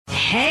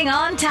hang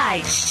on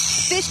tight.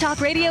 Fish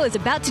Talk Radio is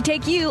about to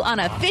take you on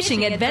a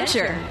fishing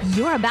adventure.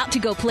 You're about to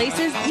go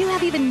places you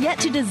have even yet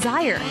to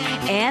desire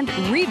and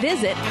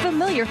revisit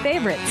familiar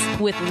favorites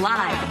with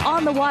live,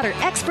 on-the-water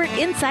expert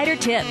insider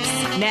tips.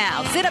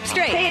 Now, sit up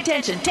straight, pay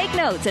attention, take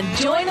notes, and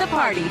join the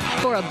party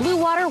for a blue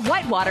water,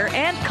 whitewater,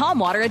 and calm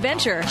water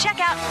adventure.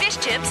 Check out fish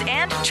tips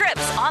and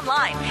trips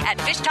online at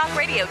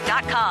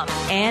fishtalkradio.com.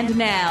 And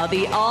now,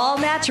 the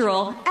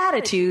all-natural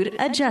attitude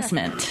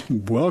adjustment.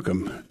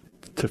 Welcome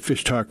to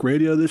Fish Talk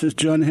Radio. This is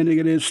John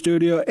Hennigan in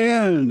studio,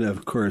 and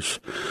of course,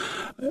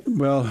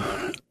 well,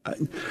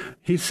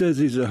 he says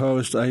he's a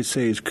host. I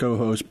say he's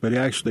co-host, but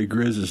actually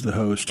Grizz is the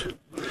host.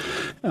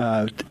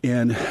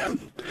 And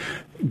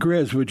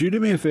Grizz, would you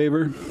do me a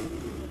favor?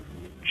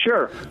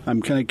 Sure.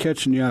 I'm kind of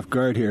catching you off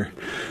guard here,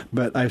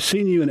 but I've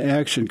seen you in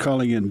action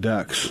calling in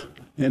ducks,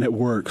 and it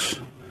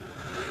works.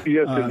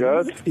 Yes, it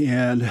does.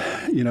 And,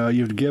 you know,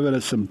 you've given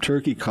us some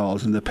turkey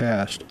calls in the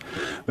past.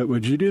 But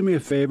would you do me a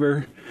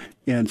favor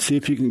and see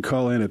if you can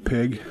call in a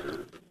pig?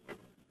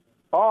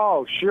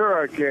 Oh,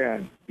 sure I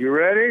can. You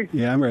ready?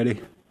 Yeah, I'm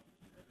ready.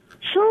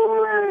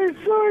 Sweet.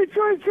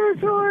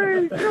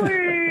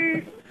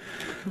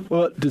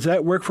 Well, does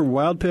that work for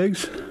wild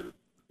pigs?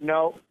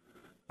 No.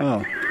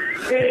 Oh.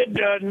 It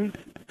doesn't.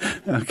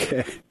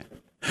 Okay.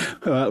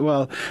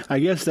 Well, I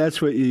guess that's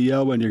what you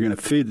yell when you're going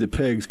to feed the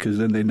pigs, because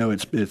then they know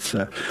it's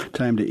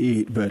time to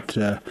eat. But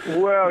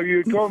well,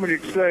 you told me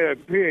to say a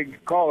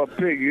pig. Call a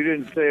pig. You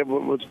didn't say if it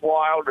was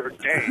wild or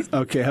tame.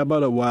 Okay, how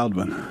about a wild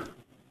one?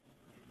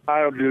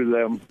 I don't do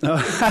them.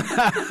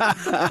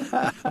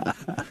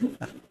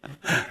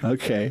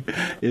 Okay,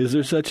 is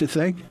there such a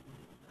thing?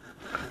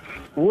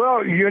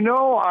 Well, you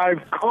know,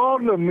 I've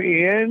called them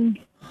in.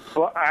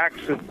 But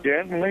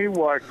accidentally,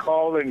 while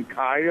calling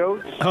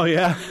coyotes. Oh,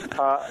 yeah?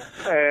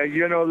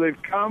 You know,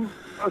 they've come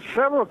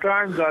several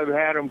times. I've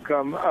had them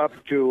come up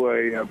to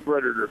a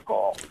predator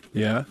call.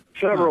 Yeah?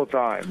 Several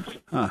times.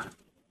 Huh.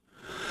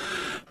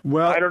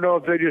 Well, I don't know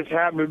if they just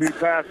happen to be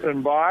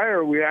passing by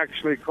or we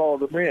actually called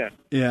them in.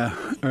 Yeah,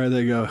 or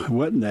they go,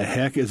 what in the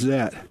heck is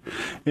that?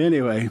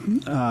 Anyway,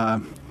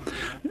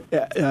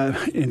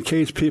 in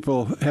case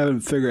people haven't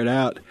figured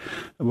out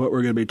what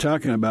we're going to be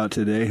talking about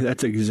today,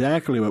 that's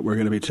exactly what we're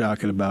going to be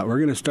talking about. We're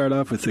going to start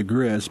off with the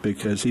Grizz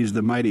because he's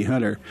the mighty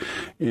hunter,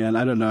 and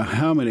I don't know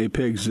how many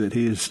pigs that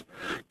he's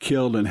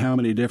killed in how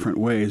many different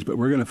ways, but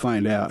we're going to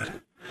find out.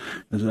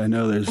 As I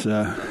know there's,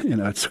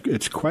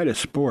 it's quite a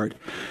sport.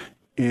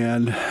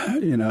 And,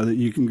 you know, that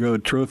you can go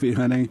trophy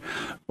hunting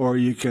or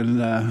you can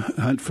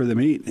hunt for the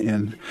meat.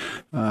 And,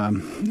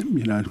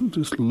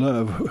 just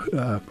love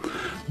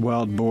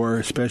wild boar,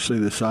 especially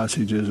the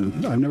sausages.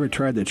 And I've never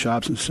tried the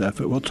chops and stuff,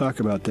 but we'll talk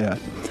about that.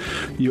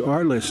 You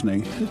are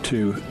listening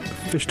to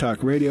Fish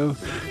Talk Radio.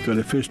 Go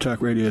to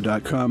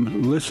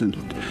fishtalkradio.com. Listen.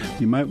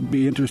 You might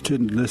be interested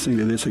in listening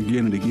to this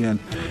again and again.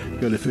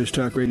 Go to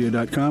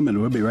fishtalkradio.com,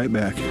 and we'll be right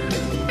back.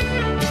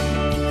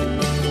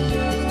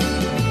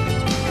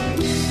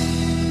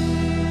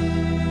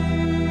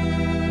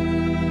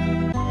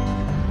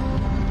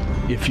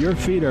 If your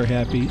feet are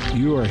happy,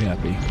 you are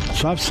happy.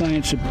 Soft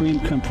Science Supreme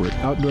Comfort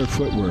outdoor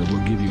footwear will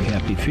give you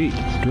happy feet.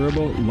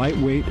 Durable,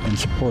 lightweight, and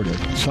supportive,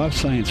 Soft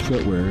Science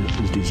footwear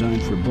is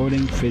designed for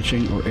boating,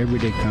 fishing, or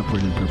everyday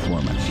comfort and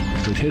performance.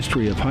 With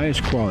history of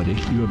highest quality,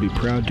 you will be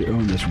proud to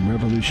own this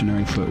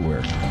revolutionary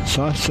footwear.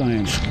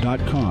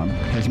 SoftScience.com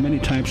has many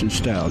types and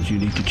styles you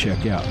need to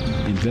check out.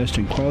 Invest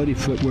in quality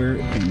footwear,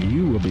 and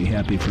you will be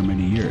happy for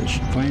many years.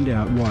 Find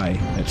out why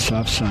at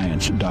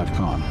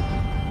SoftScience.com.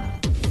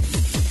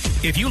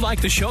 If you like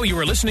the show you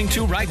are listening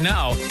to right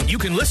now, you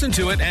can listen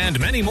to it and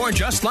many more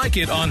just like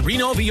it on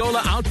Reno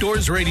Viola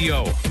Outdoors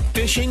Radio.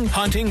 Fishing,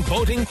 hunting,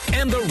 boating,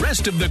 and the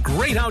rest of the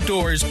great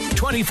outdoors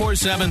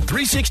 24/7,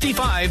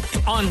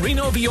 365 on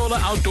Reno Viola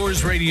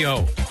Outdoors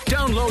Radio.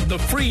 Download the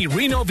free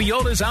Reno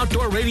Viola's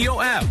Outdoor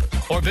Radio app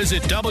or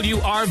visit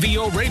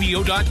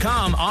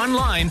WRVOradio.com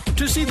online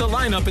to see the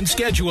lineup and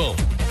schedule.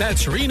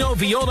 That's Reno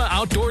Viola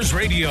Outdoors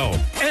Radio.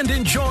 And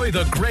enjoy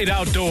the great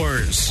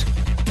outdoors.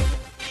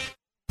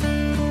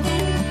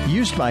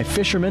 Used by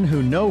fishermen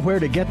who know where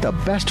to get the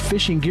best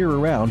fishing gear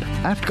around,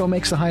 AFTCO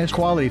makes the highest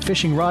quality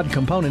fishing rod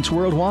components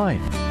worldwide.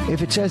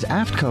 If it says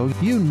AFTCO,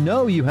 you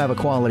know you have a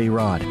quality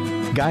rod.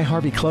 Guy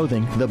Harvey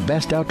Clothing, the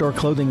best outdoor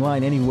clothing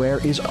line anywhere,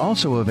 is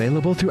also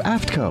available through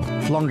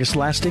AFTCO. Longest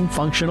lasting,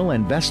 functional,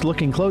 and best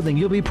looking clothing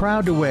you'll be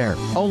proud to wear.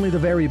 Only the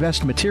very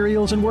best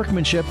materials and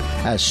workmanship.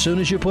 As soon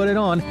as you put it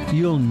on,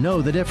 you'll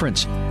know the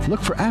difference.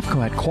 Look for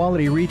AFTCO at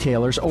quality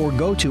retailers or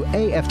go to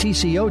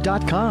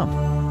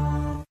aftco.com.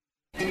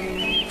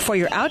 For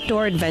your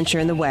outdoor adventure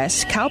in the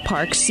West,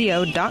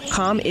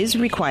 CalParksCO.com is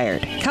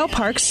required.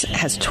 CalParks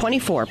has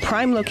 24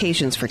 prime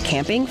locations for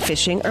camping,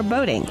 fishing, or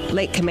boating.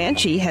 Lake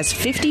Comanche has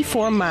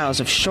 54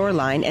 miles of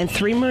shoreline and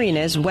 3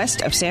 marinas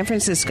west of San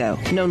Francisco,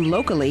 known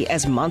locally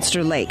as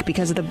Monster Lake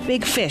because of the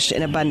big fish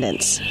in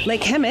abundance.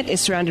 Lake Hemet is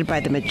surrounded by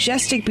the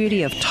majestic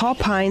beauty of tall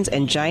pines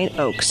and giant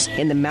oaks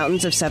in the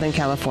mountains of Southern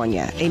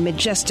California, a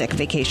majestic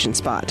vacation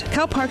spot.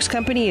 CalParks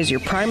Company is your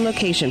prime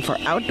location for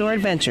outdoor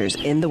adventures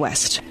in the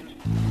West.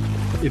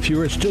 If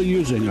you are still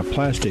using a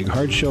plastic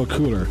hard-shell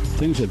cooler,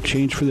 things have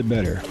changed for the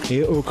better.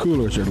 AO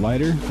coolers are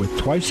lighter with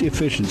twice the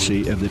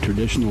efficiency of the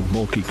traditional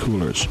bulky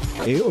coolers.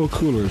 AO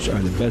coolers are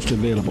the best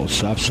available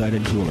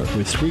soft-sided cooler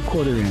with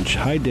 3/4-inch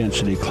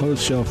high-density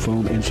closed-cell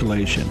foam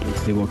insulation.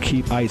 They will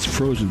keep ice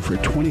frozen for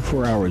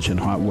 24 hours in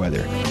hot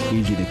weather.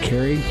 Easy to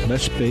carry,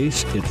 less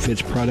space, it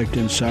fits product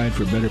inside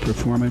for better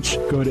performance.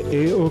 Go to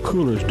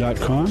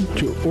aocoolers.com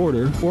to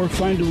order or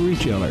find a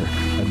retailer.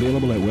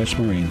 Available at West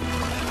Marine.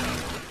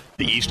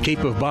 The East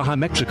Cape of Baja,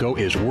 Mexico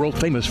is world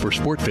famous for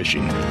sport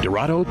fishing.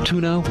 Dorado,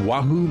 tuna,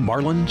 wahoo,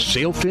 marlin,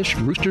 sailfish,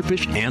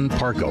 roosterfish, and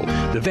pargo.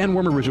 The Van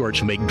Wormer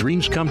Resorts make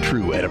dreams come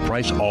true at a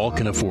price all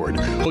can afford.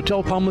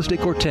 Hotel Palmas de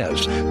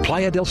Cortez,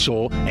 Playa del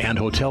Sol, and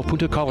Hotel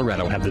Punta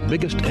Colorado have the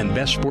biggest and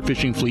best sport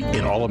fishing fleet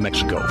in all of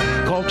Mexico.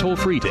 Call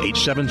toll-free to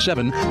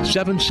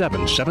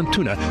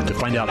 877-777-TUNA to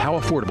find out how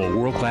affordable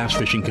world-class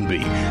fishing can be.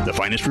 The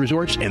finest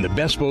resorts and the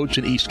best boats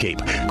in East Cape.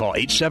 Call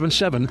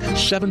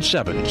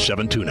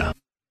 877-777-TUNA.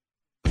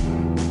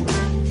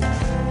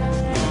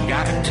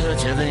 Got a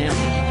touch of them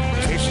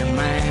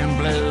fisherman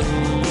blues.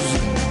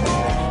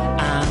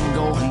 I'm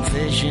going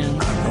fishing.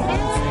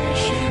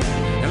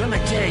 Now let me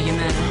tell you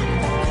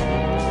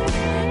now,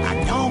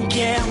 I don't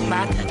care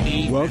about the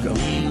heat. Welcome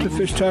to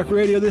Fish Talk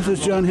Radio. This is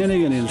John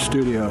Hennigan in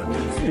studio.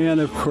 And,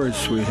 of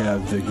course, we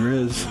have the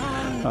Grizz,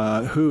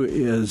 who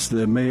is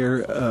the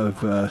mayor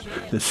of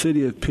the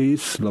City of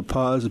Peace, La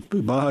Paz,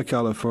 Baja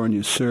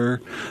California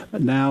Sur,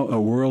 now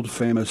a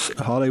world-famous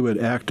Hollywood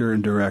actor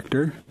and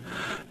director.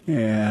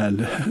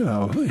 And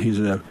he's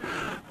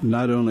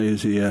not only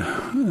is he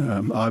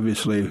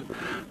obviously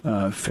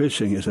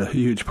fishing is a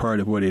huge part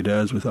of what he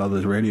does with all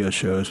those radio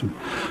shows,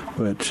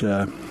 but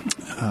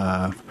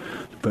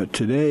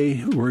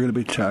today we're going to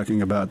be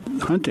talking about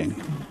hunting.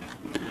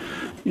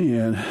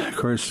 And of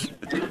course,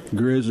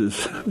 Grizz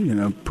is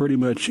pretty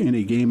much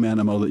any game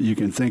animal that you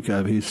can think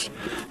of. He's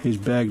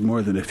bagged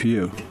more than a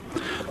few.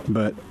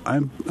 But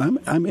I'm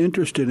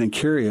interested and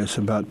curious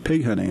about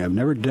pig hunting. I've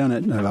never done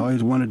it, and I've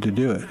always wanted to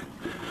do it.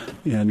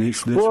 And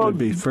this would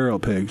be feral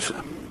pigs.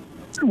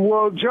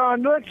 Well,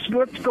 John,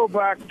 let's go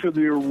back to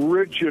the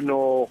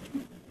original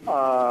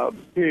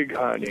pig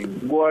hunting.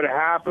 What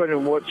happened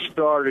and what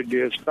started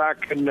this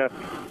back in the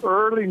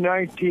early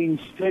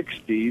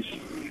 1960s.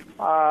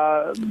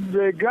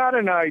 They got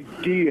an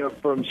idea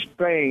from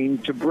Spain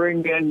to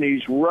bring in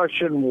these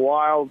Russian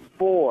wild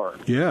boar,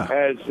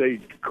 as they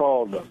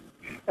called them.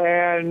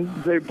 And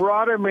they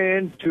brought them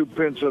into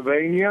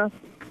Pennsylvania,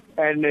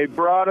 and they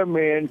brought them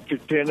into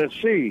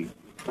Tennessee.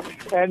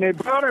 And they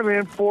brought them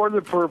in for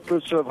the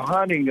purpose of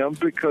hunting them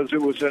because it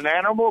was an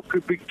animal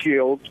could be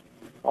killed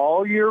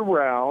all year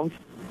round.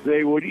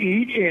 They would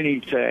eat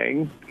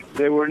anything.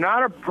 They were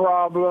not a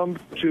problem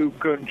to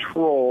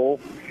control.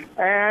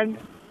 And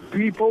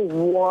people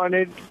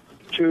wanted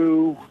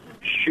to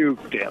shoot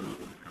them.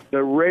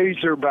 The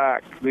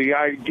razorback, the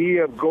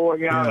idea of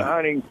going out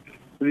hunting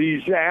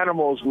these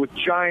animals with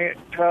giant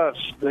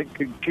tusks that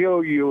could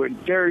kill you and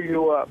tear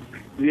you up,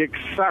 the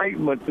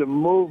excitement, the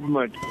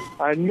movement,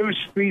 a new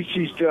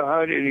species to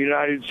hunt in the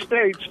United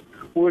States,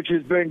 which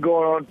has been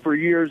going on for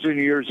years and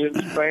years in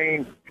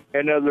Spain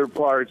and other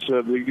parts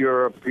of the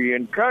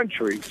European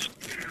countries.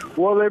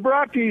 Well, they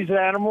brought these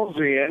animals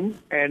in,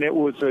 and it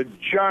was a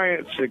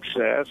giant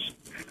success.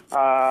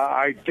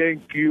 I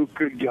think you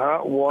could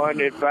hunt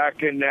one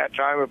back in that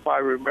time, if I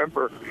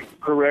remember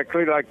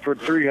correctly, like for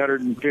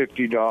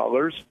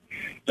 $350.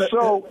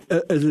 So,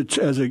 as a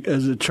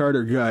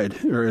charter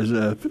guide or as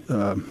a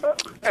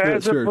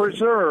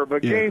preserve,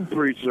 game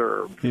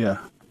preserve. Yeah,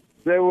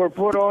 they were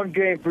put on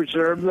game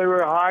preserve. They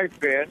were high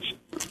fenced.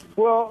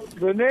 Well,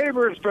 the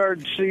neighbor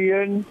started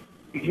seeing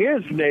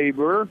his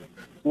neighbor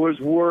was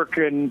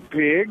working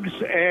pigs,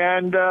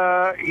 and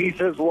he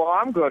says, "Well,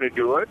 I'm going to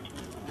do it."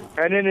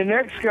 And then the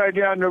next guy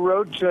down the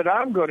road said,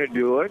 "I'm going to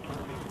do it."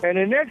 And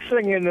the next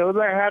thing you know,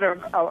 they had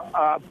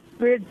a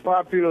big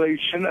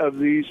population of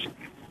these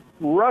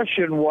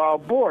Russian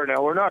wild boar.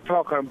 Now, we're not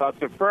talking about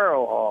the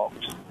feral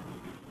hogs.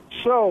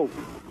 So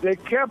they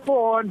kept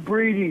on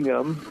breeding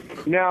them.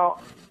 Now,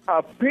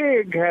 a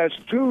pig has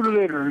 2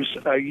 litters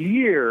a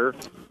year,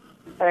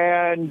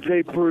 and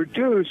they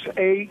produce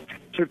 8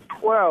 to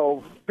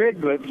 12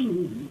 piglets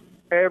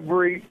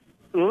every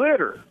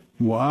litter.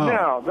 Wow.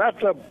 Now,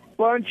 that's a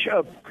bunch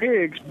of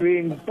pigs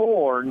being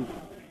born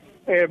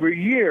every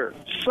year.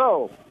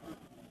 So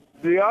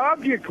the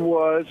object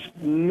was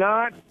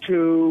not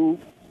to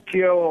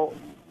kill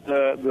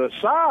the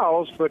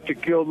sows, but to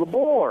kill the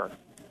boar.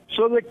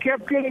 So they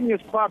kept getting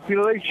this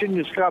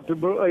population kept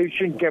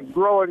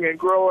growing and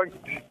growing,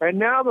 and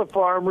now the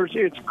farmers,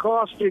 it's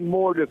costing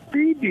more to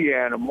feed the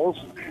animals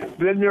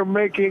than they're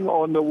making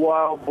on the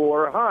wild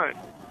boar hunt.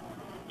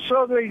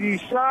 So they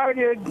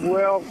decided,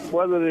 well,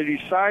 whether they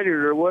decided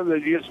or whether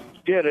they just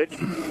did it,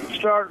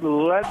 start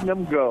letting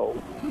them go.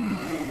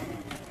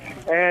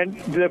 And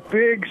the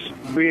pigs,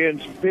 being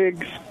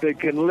pigs, they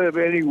can live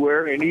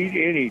anywhere and eat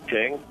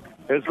anything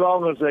as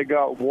long as they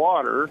got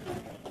water,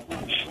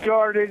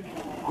 started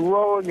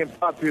growing and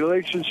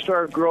population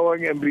started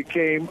growing and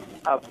became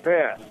a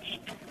pest.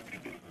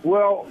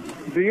 Well,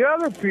 the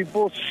other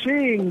people,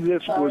 seeing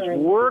this was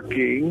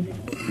working,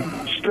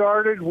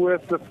 started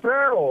with the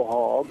feral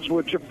hogs,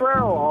 which a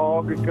feral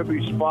hog, it could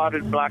be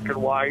spotted black and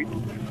white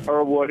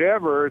or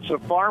whatever. It's a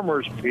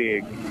farmer's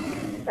pig.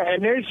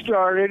 And they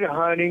started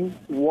hunting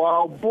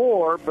wild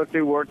boar, but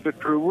they weren't the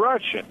true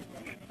Russian.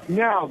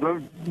 Now,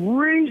 the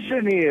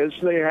reason is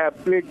they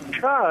have big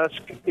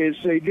tusks is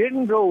they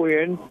didn't go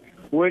in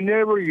when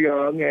they were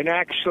young and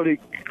actually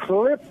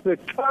clip the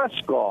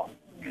tusk off.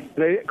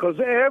 Because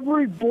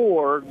every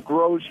boar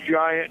grows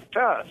giant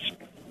tusks.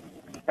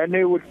 And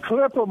they would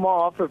clip them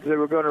off if they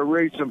were going to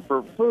raise them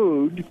for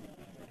food,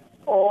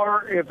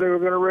 or if they were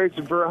going to raise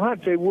them for a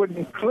hunt, they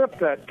wouldn't clip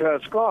that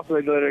tusk off.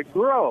 They'd let it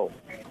grow,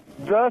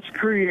 thus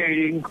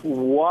creating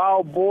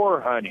wild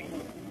boar hunting.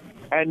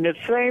 And the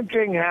same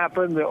thing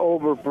happened, the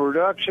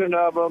overproduction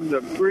of them, the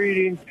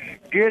breeding,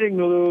 getting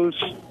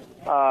loose.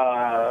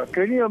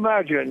 Can you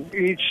imagine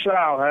each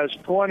sow has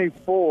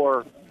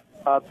 24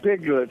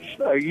 piglets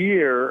a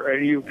year,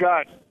 and you've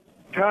got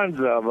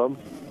tons of them,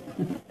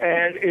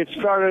 and it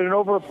started an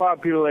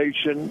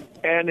overpopulation,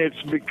 and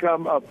it's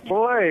become a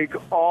plague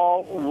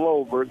all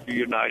over the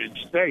United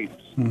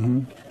States.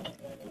 Mm-hmm.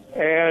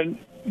 And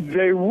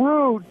they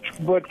root,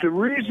 but the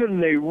reason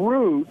they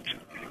root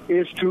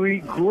is to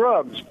eat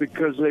grubs,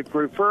 because they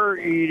prefer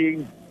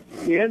eating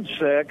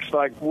insects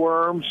like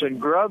worms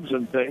and grubs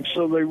and things,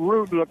 so they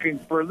root looking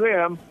for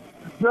them.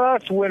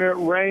 Thus, when it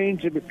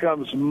rains, it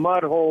becomes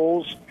mud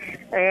holes,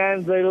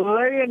 and they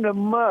lay in the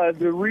mud.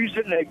 The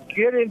reason they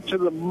get into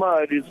the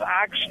mud is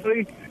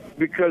actually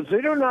because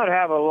they do not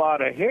have a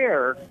lot of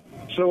hair,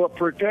 so it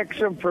protects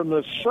them from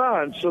the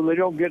sun so they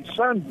don't get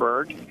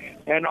sunburnt,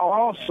 and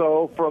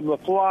also from the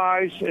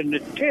flies and the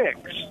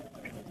ticks.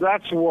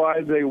 That's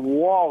why they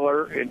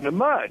waller in the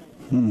mud.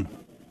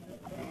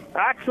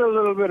 That's a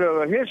little bit of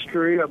a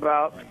history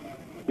about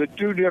the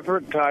two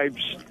different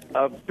types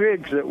of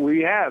pigs that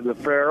we have, the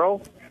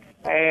feral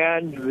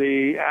and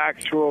the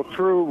actual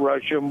true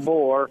Russian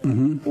boar,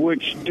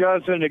 which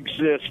doesn't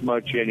exist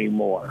much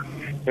anymore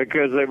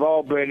because they've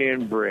all been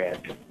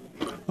inbred.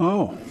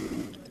 Oh.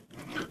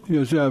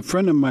 There's a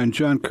friend of mine,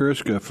 John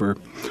Kurska,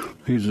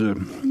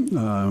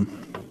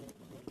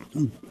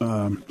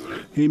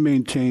 he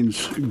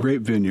maintains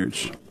grape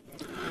vineyards.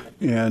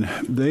 And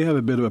they have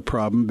a bit of a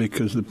problem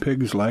because the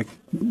pigs like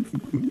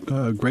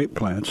grape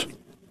plants.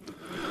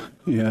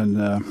 And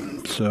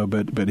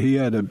but he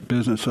had a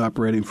business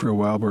operating for a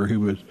while where he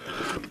was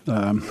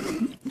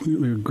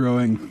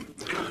growing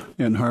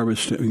and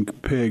harvesting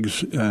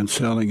pigs and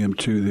selling them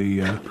to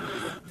the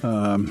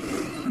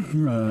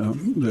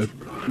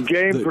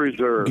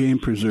game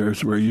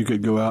preserves, where you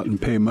could go out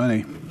and pay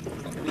money,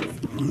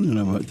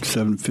 like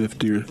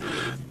 $7.50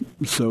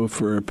 or so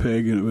for a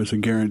pig, and it was a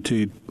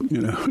guaranteed,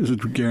 it was a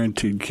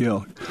guaranteed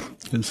kill.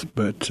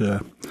 But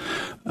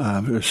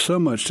there's so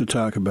much to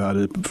talk about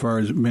as far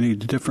as many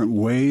different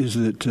ways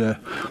that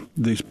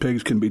these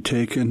pigs can be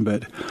taken,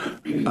 but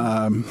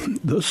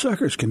those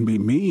suckers can be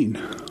mean.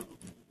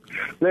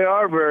 They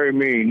are very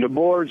mean. The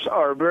boars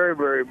are very,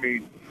 very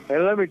mean.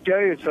 And let me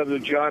tell you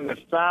something, John. The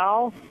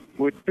sow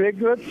with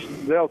piglets,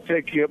 they'll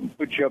take you up and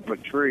put you up a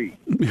tree.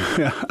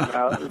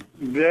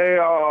 They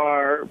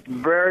are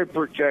very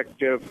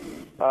protective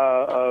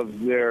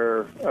of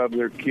their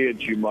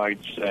kids, you might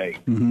say.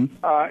 In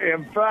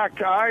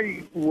fact,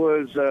 I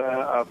was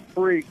a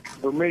freak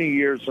for many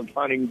years of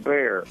hunting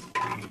bear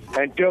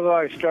until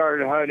I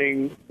started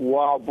hunting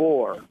wild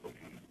boar.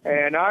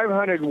 And I've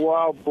hunted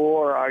wild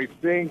boar, I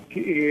think,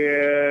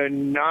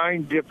 in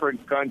 9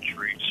 different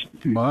countries.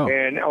 Wow.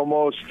 And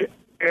almost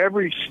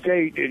every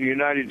state in the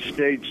United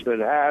States that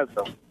has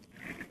them.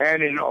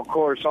 And, of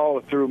course, all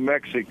through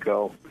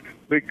Mexico,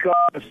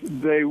 because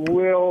they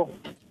will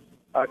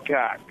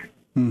attack.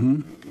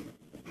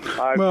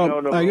 I've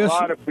known a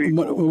lot of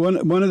people.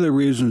 One of the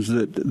reasons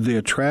that the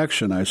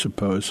attraction, I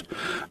suppose,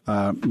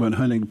 when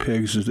hunting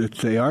pigs is that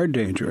they are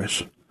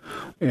dangerous.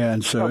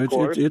 And so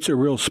it's a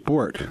real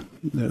sport.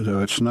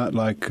 So it's not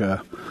like, you're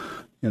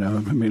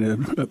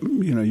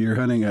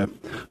hunting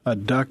a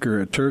duck or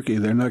a turkey.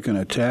 They're not going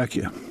to attack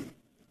you.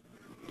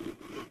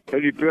 It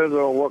depends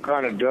on what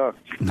kind of duck.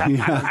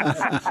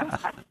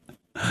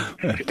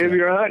 If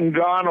you're hunting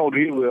Donald,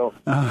 he will.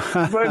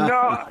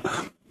 But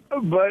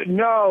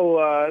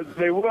no,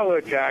 they will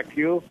attack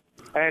you.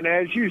 And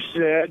as you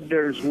said,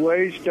 there's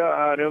ways to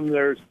hunt them.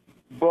 There's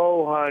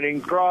bow hunting,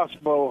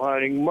 crossbow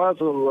hunting,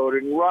 muzzle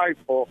loading,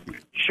 rifle,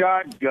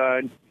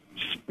 shotgun,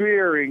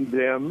 spearing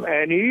them,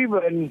 and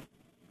even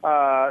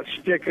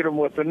sticking them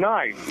with a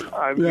knife.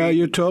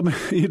 You told me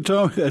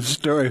that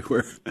story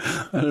where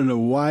I don't know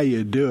why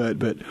you do it,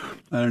 but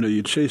I don't know.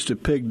 You chased a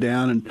pig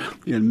down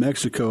in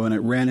Mexico, and it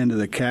ran into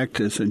the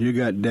cactus, and you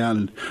got down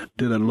and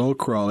did a low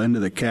crawl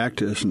into the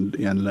cactus and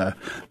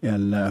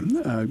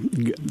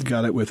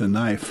got it with a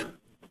knife.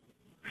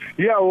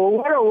 Yeah, well,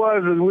 what it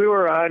was is we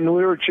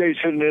were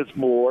chasing this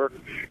boar,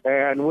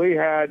 and we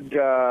had,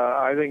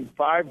 I think,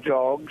 5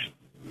 dogs,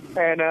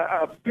 and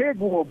a pig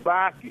will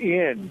back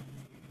in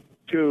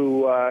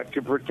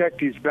to protect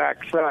his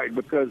backside,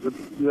 because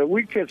the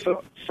weakest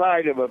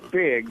side of a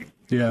pig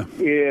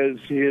is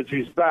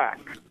his back.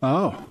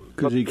 Oh,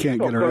 because he can't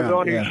get around. Because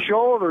on his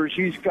shoulders,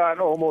 he's got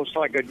almost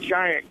like a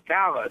giant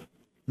callus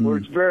where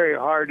it's very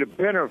hard to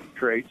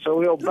penetrate. So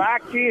he'll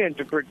back in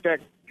to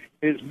protect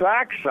his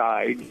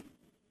backside.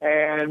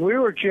 And we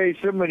were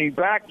chasing him, and he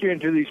backed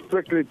into these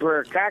prickly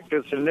pear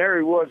cactus, and there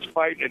he was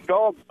fighting the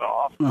dogs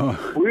off. Oh.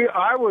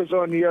 I was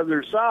on the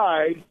other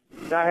side,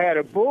 and I had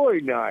a bowie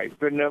knife.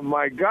 And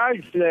my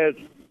guide says,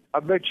 I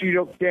bet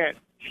you can't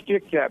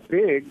stick that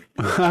pig.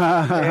 Because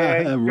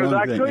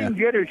I couldn't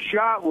get a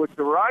shot with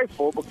the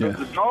rifle because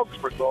the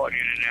dogs were going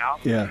in and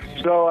out. Yeah.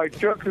 So I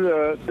took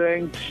the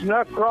thing,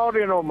 crawled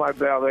in on my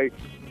belly.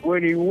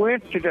 When he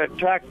went to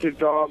attack the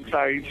dogs,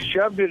 I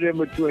shoved it in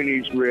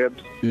between his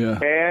ribs,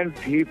 and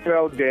he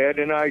fell dead,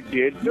 and I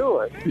did do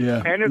it.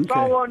 Yeah. And it's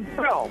all on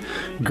film.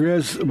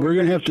 Grizz, we're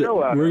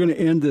going to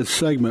end this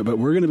segment, but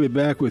we're going to be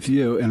back with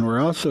you, and we're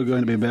also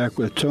going to be back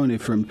with Tony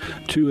from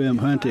 2M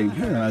Hunting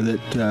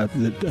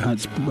that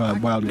hunts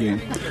wild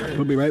game.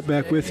 We'll be right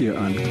back with you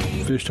on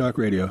Fish Talk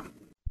Radio.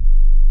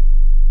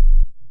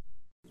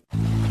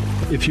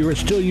 If you are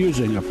still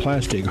using a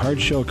plastic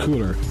hard-shell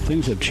cooler,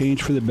 things have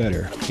changed for the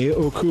better.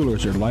 AO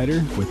coolers are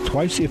lighter with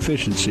twice the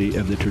efficiency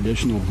of the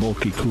traditional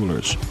bulky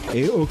coolers.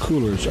 AO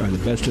coolers are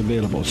the best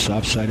available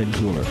soft-sided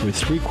cooler with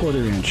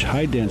 3/4-inch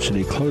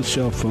high-density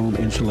closed-cell foam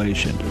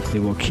insulation. They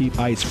will keep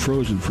ice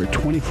frozen for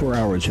 24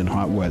 hours in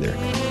hot weather.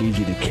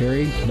 Easy to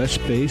carry, less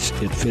space,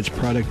 it fits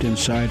product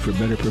inside for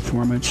better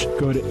performance.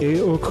 Go to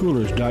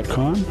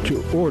aocoolers.com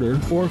to order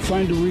or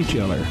find a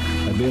retailer.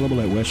 Available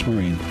at West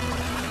Marine.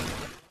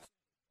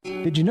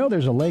 Did you know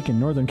there's a lake in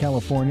Northern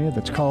California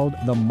that's called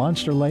the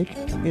Monster Lake?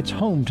 It's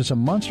home to some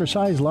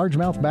monster-sized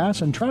largemouth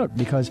bass and trout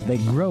because they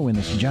grow in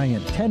this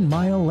giant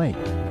 10-mile lake.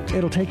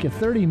 It'll take you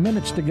 30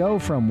 minutes to go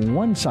from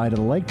one side of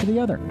the lake to the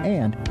other.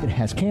 And it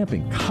has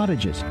camping,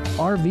 cottages,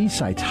 RV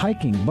sites,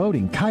 hiking,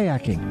 boating,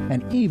 kayaking,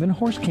 and even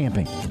horse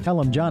camping. Tell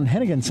them John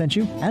Hennigan sent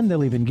you, and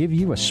they'll even give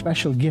you a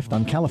special gift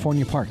on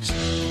California parks.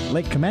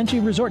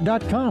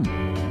 LakeComancheResort.com.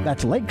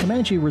 That's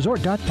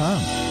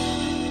LakeComancheResort.com.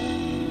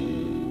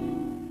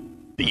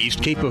 The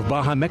East Cape of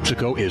Baja,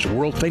 Mexico is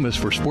world famous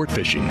for sport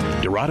fishing.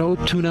 Dorado,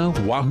 tuna,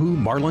 wahoo,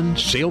 marlin,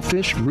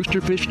 sailfish,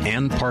 roosterfish,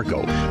 and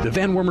pargo. The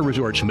Van Wormer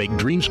Resorts make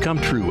dreams come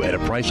true at a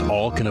price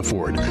all can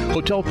afford.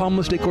 Hotel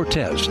Palmas de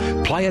Cortez,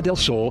 Playa del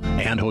Sol,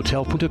 and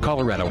Hotel Punta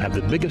Colorado have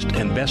the biggest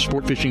and best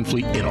sport fishing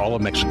fleet in all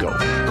of Mexico.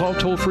 Call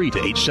toll-free to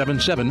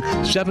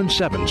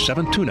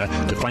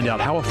 877-777-TUNA to find out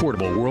how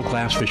affordable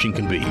world-class fishing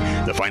can be.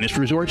 The finest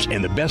resorts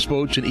and the best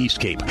boats in East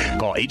Cape.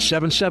 Call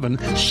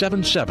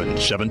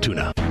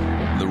 877-777-TUNA.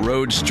 The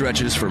road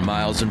stretches for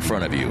miles in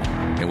front of you,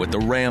 and with the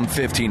Ram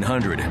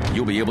 1500,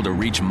 you'll be able to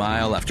reach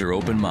mile after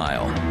open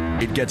mile.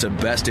 It gets a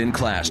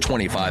best-in-class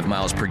 25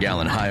 miles per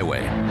gallon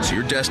highway, so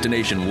your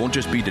destination won't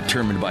just be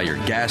determined by your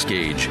gas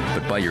gauge,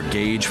 but by your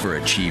gauge for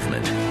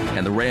achievement.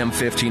 And the Ram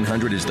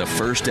 1500 is the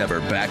first ever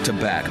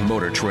back-to-back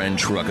Motor Trend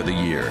Truck of the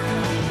Year.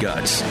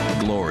 Guts,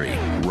 glory,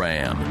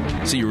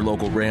 Ram. See your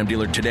local Ram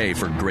dealer today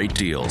for great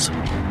deals.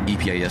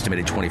 EPA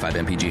estimated 25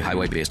 mpg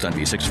highway based on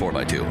V6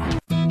 4x2.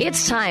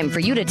 It's time for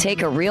you to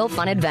take a real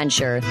fun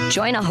adventure.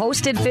 Join a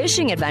hosted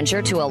fishing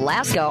adventure to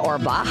Alaska or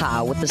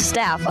Baja with the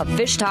staff of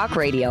Fish Talk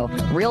Radio.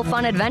 Real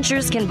Fun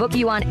Adventures can book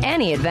you on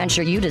any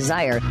adventure you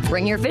desire.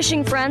 Bring your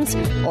fishing friends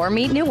or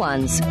meet new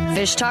ones.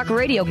 Fish Talk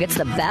Radio gets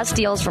the best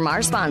deals from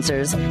our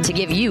sponsors to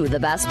give you the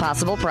best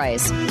possible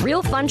price.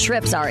 Real Fun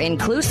trips are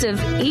inclusive,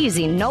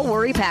 easy,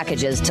 no-worry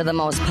packages to the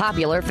most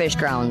popular fish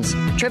grounds.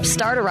 Trips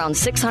start around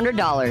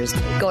 $600.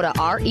 Go to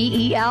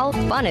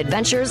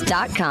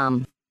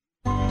REELFunadventures.com.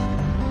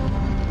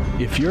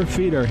 If your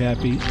feet are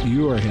happy,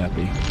 you are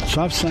happy.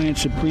 Soft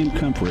Science Supreme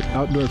Comfort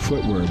outdoor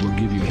footwear will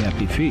give you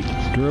happy feet.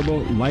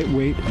 Durable,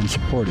 lightweight, and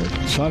supportive,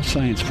 Soft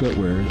Science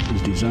footwear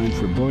is designed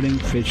for boating,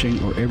 fishing,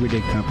 or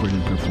everyday comfort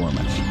and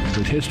performance.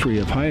 With history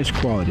of highest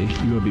quality,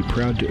 you will be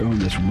proud to own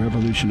this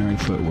revolutionary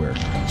footwear.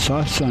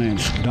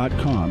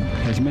 SoftScience.com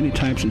has many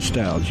types and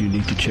styles you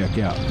need to check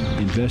out.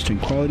 Invest in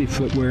quality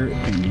footwear,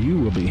 and you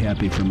will be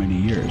happy for many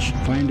years.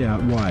 Find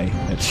out why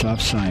at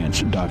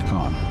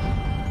SoftScience.com.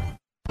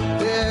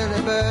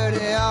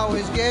 Birdie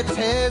always gets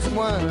his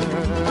one.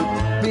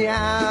 Me,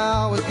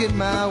 I always get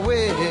my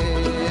way.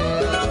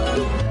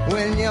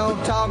 When you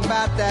talk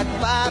about that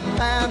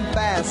 5-pound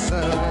bass,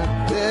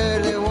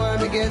 the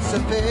one that gets a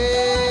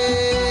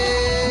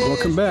fish.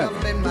 Welcome back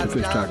to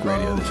Fish Talk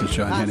Radio. This is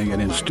John Hennigan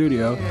in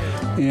studio,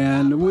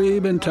 and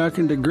we've been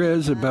talking to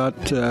Grizz about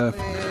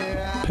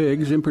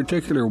pigs, in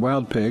particular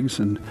wild pigs,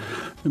 and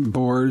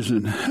boars,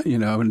 and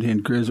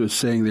and Grizz was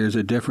saying there's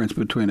a difference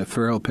between a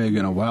feral pig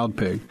and a wild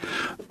pig.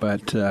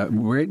 But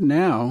right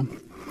now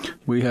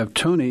we have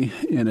Tony,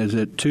 and is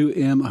it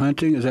 2M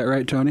Hunting? Is that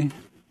right, Tony?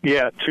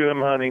 Yeah,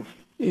 2M Hunting.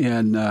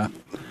 And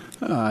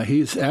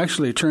he's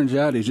actually, turns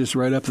out he's just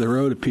right up the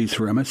road a piece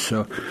from us,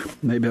 so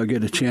maybe I'll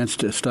get a chance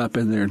to stop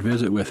in there and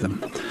visit with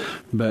him.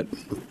 But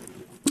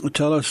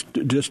tell us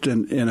just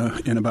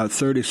in about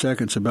 30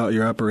 seconds about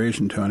your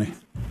operation, Tony.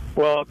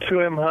 Well,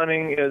 2M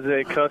Hunting is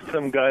a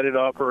custom guided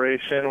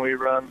operation. We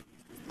run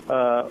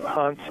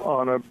hunts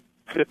on a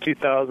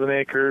 50,000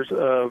 acres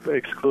of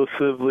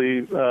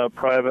exclusively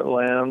private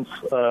lands.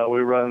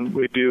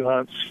 We do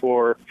hunts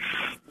for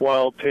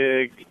wild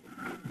pig,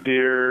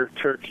 deer,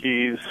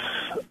 turkeys,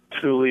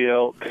 tule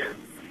elk,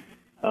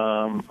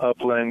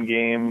 upland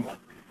game,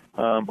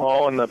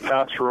 all in the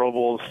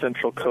pastoral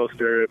Central Coast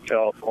area of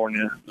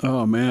California.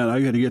 Oh man,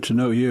 I got to get to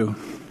know you.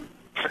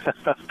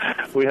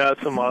 We have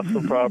some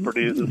awesome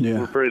properties. Yeah.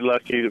 We're pretty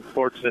lucky,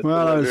 fortunate to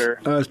live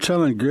here. I was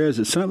telling Grizz,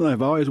 it's something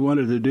I've always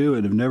wanted to do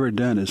and have never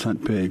done is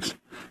hunt pigs,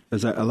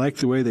 because I like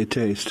the way they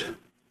taste.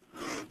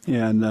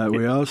 And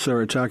we also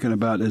are talking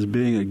about as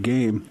being a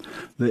game.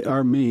 They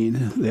are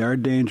mean, they are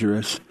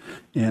dangerous,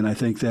 and I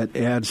think that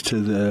adds to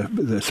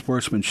the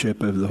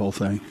sportsmanship of the whole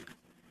thing.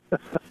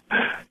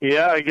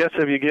 Yeah, I guess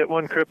if you get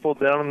one crippled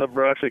down in the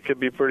brush, it could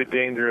be pretty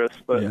dangerous,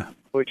 but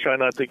we try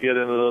not to get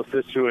into those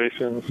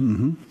situations.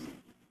 Mm-hmm.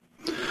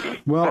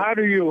 Well, how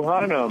do you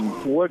hunt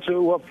them? What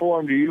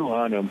form do you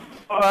hunt them?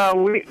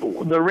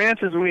 The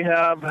ranches we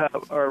have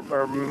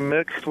are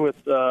mixed with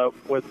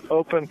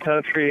open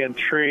country and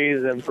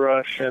trees and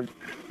brush, and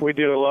we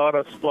do a lot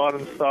of spot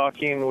and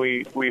stalking.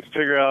 We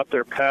figure out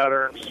their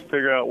patterns,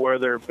 figure out where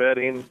they're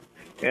bedding,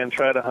 and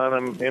try to hunt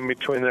them in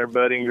between their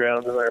bedding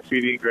grounds and their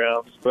feeding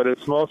grounds. But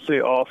it's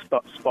mostly all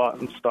spot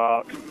and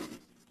stalk.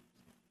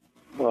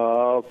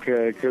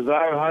 Okay, because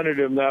I've hunted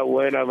them that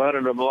way, and I've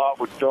hunted them a lot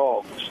with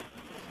dogs.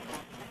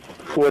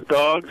 With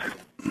dogs?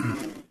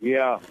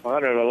 Yeah, I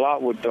hunted a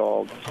lot with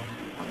dogs.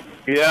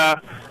 Yeah,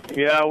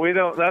 we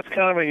don't. That's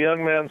kind of a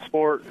young man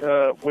sport.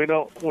 We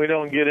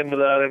don't get into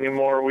that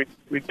anymore. We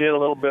did a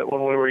little bit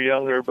when we were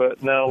younger,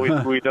 but now we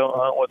don't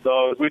hunt with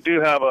dogs. We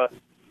do have a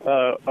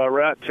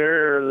rat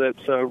terrier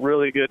that's a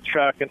really good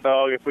tracking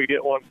dog. If we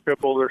get one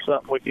crippled or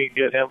something, we can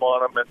get him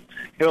on him, and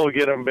he'll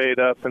get them bait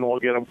up, and we'll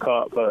get them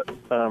caught. But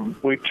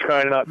we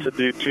try not to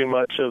do too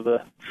much of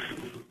the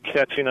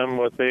catching them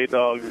with bait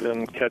dogs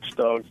and catch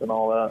dogs and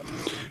all that.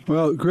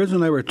 Well, Grizz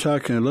and I were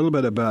talking a little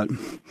bit about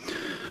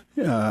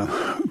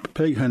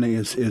pig hunting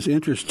is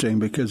interesting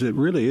because it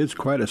really is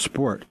quite a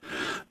sport.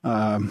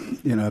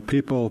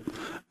 People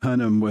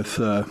hunt them with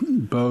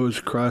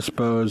bows,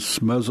 crossbows,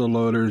 muzzle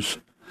loaders.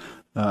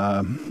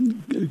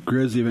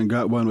 Grizz even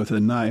got one with a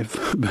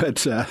knife,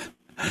 but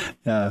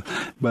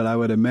I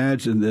would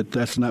imagine that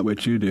that's not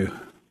what you do.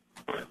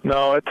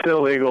 No, it's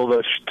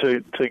illegal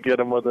to get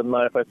them with a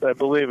knife. I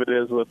believe it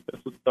is with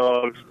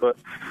dogs, but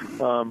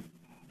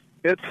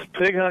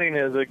pig hunting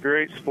is a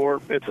great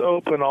sport. It's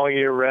open all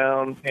year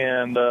round,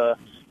 and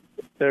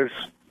there's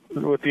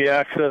with the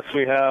access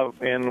we have,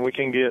 and we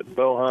can get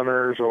bow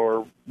hunters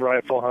or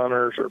rifle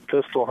hunters or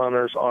pistol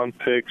hunters on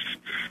pigs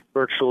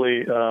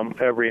virtually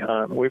every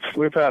hunt.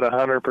 We've had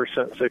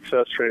 100%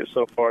 success rate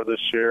so far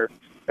this year.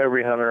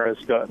 Every hunter has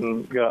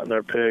gotten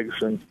their pigs,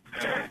 and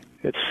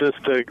it's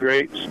just a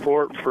great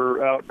sport for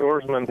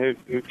outdoorsmen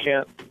who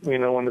can't,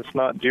 when it's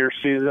not deer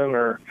season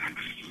or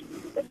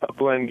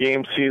upland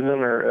game season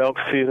or elk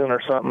season or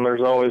something,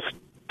 there's always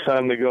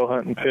time to go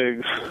hunting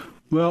pigs.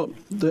 Well,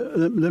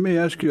 let me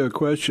ask you a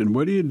question.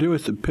 What do you do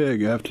with the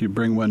pig after you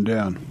bring one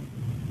down?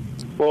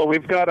 Well,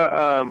 we've got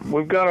a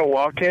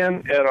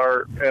walk-in at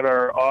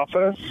our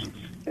office,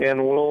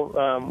 and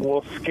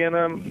we'll skin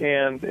them,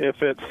 and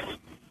if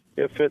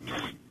it's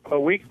a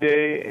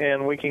weekday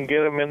and we can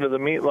get them into the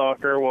meat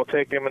locker, we'll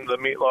take them into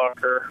the meat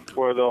locker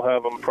where they'll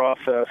have them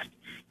processed.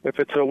 If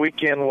it's a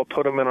weekend, we'll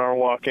put them in our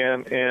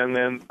walk-in and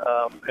then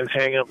and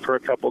hang them for a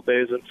couple of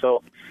days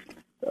until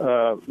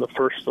the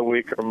first of the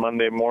week or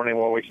Monday morning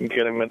where we can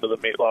get them into the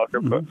meat locker.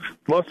 Mm-hmm. But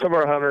most of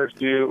our hunters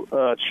do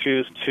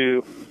choose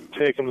to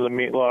take them to the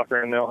meat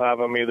locker, and they'll have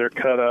them either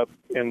cut up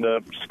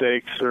into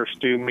steaks or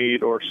stew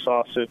meat or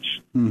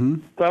sausage. Mm-hmm.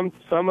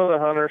 Some of the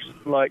hunters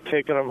like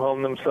taking them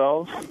home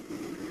themselves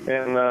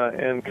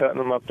and cutting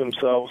them up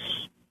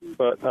themselves.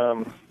 But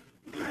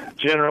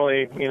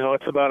generally,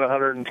 it's about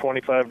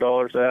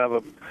 $125 to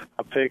have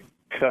a pig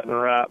cut and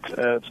wrapped.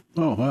 It's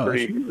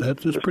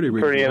that's pretty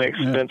reasonable. Pretty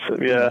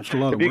inexpensive. Yeah. It's a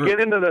lot of if work. you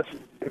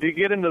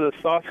get into the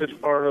sausage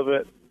part of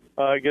it,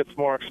 it gets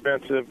more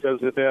expensive because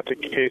if they have to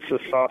case the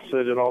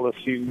sausage and all the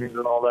seasonings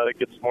and all that, it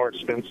gets more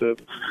expensive.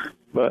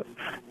 But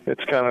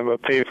it's kind of a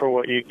pay for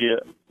what you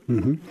get.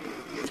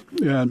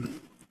 Mm-hmm. And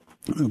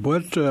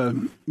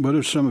what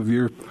are some of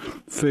your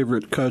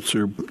favorite cuts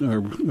or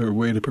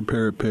way to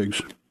prepare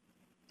pigs?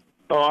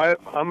 Oh,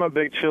 I'm a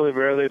big chili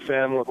verde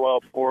fan with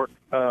wild pork.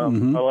 I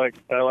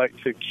like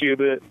to cube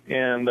it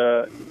and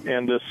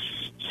just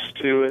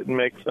stew it and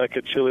make like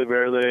a chili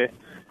verde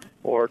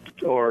or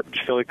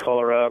chili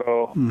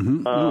Colorado.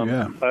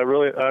 Mm-hmm. I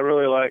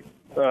really like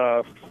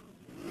the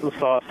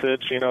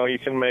sausage. You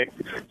can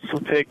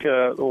take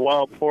the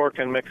wild pork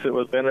and mix it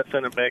with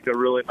venison and make a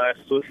really nice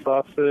Swiss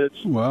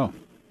sausage. Wow.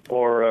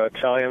 Or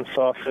Italian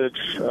sausage.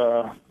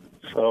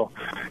 So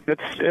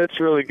it's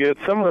really good.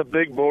 Some of the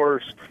big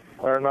boars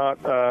are not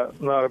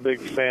a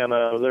big fan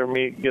of. Their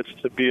meat gets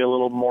to be a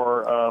little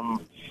more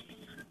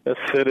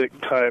acidic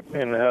type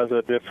and has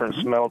a different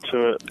smell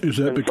to it. Is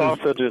that and because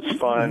sausage is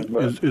fine?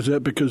 But is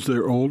that because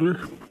they're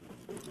older?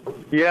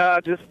 yeah,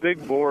 just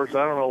big boars.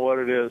 I don't know what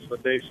it is,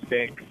 but they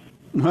stink.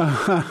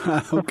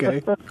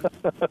 Okay.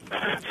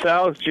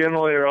 Sows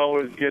generally are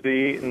always good to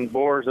eat, and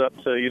boars up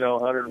to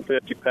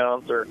 150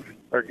 pounds are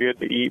good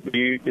to eat. But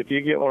if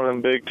you get one of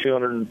them big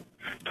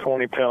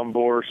 220-pound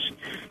boars,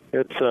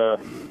 it's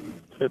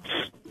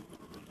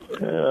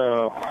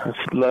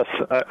less.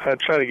 I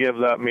try to give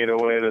that meat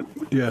away to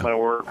my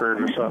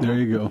workers or something. There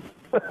you go.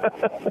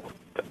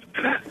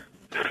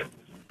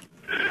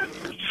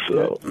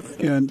 So,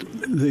 and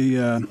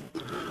the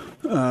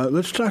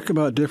let's talk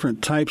about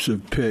different types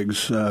of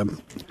pigs.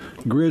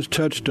 Grizz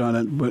touched on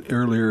it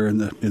earlier in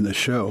the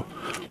show,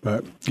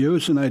 but give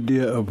us an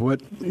idea of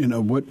what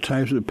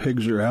types of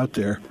pigs are out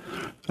there.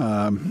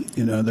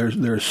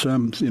 There's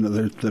some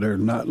that are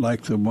not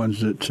like the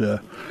ones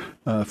that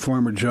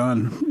former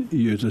John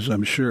uses,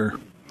 I'm sure.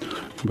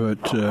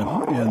 But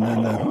and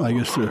then I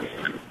guess the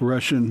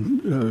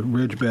Russian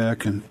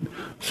Ridgeback and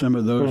some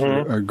of those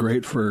are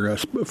great for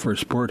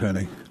sport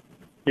hunting.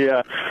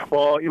 Yeah,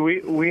 well,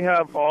 we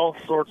have all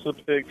sorts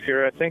of pigs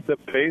here. I think the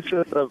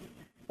basis of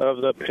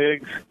the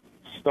pigs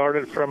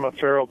started from a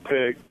feral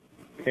pig,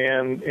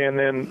 and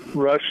then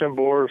Russian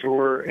boars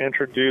were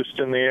introduced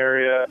in the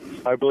area.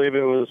 I believe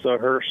it was the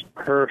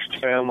Hearst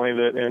family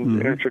that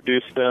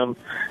introduced them,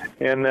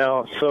 and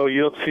now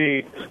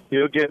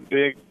you'll get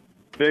big,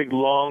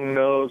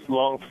 long-nosed,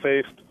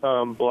 long-faced,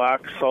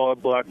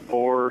 solid black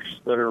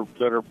boars that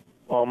are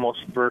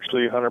almost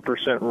virtually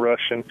 100%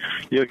 Russian.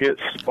 You'll get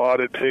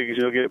spotted pigs,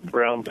 you'll get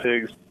brown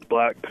pigs,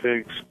 black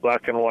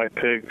and white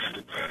pigs,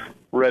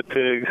 red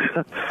pigs.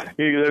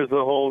 There's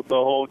the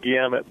whole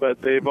gamut,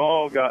 but they've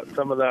all got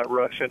some of that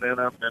Russian in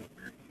them. And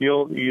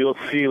you'll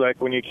see, like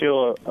when you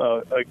kill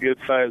a good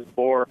sized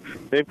boar,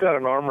 they've got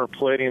an armor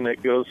plating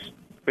that goes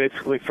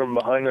basically from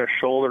behind their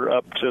shoulder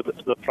up to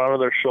the front of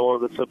their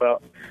shoulder that's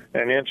about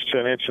an inch to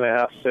an inch and a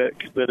half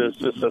thick, that is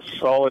just a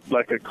solid,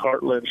 like a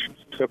cartilage,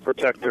 to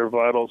protect their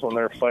vitals when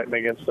they're fighting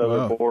against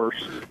other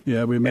boars.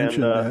 Yeah, we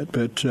mentioned that,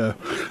 but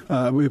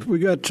we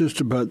got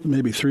just about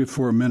maybe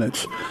 3-4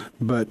 minutes.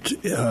 But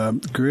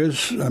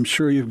Grizz, I'm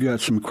sure you've got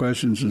some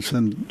questions and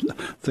some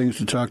things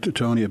to talk to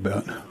Tony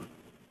about.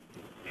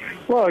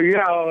 Well,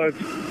 yeah,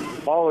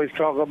 let's always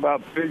talk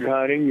about pig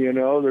hunting.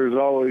 There's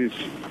always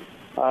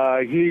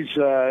he's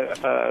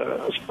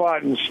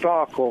spot and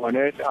stock on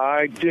it.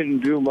 I didn't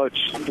do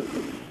much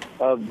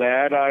of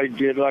that. I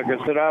did, like I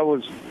said, I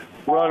was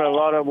run a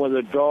lot of them with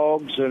the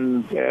dogs,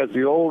 and as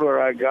the older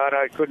I got,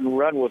 I couldn't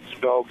run with the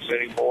dogs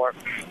anymore.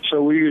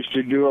 So we used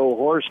to do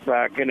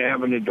horseback and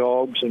having the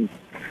dogs and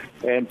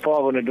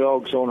following the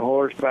dogs on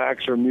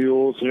horsebacks or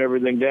mules and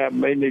everything that,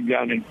 mainly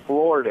down in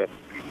Florida.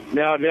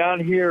 Now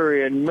down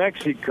here in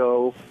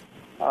Mexico,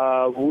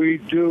 we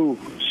do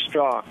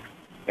stock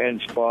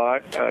and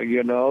spot,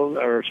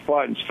 or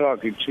spot and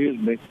stock, excuse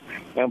me,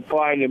 and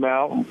find them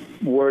out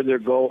where they're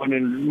going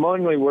and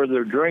mainly where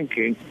they're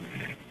drinking.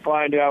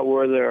 Find out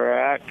where they're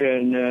at,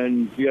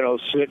 and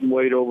sit and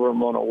wait over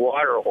them on a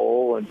water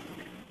hole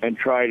and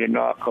try to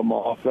knock them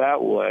off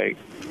that way.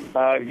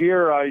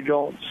 Here I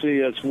don't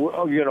see us,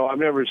 I've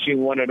never seen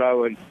one that I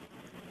would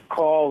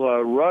call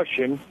a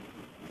Russian.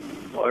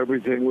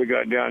 Everything we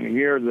got down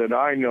here that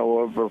I know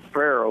of are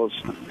Pharaohs.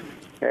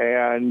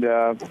 And,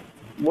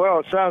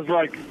 it sounds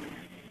like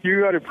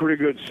you got a pretty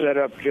good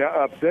setup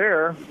up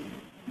there.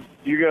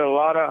 You got a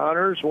lot of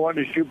hunters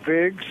wanting to shoot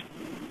pigs?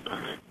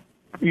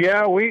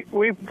 Yeah, we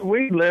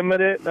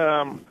limit it.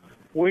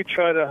 We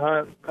try to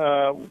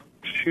hunt,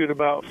 shoot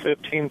about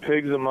 15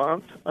 pigs a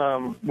month.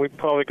 We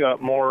probably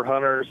got more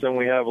hunters than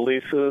we have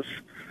leases,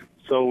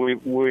 so we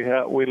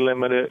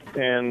limit it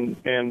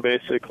and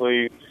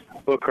basically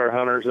book our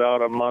hunters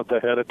out a month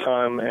ahead of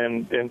time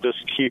and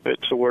just keep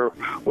it to where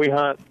we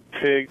hunt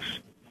pigs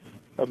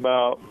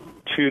about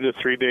 2 to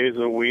 3 days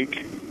a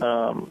week,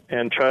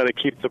 and try to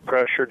keep the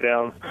pressure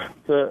down.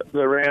 The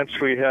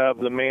ranch we have,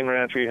 the main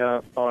ranch we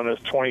have on, is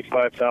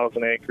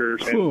 25,000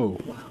 acres.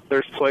 And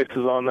there's places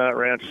on that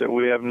ranch that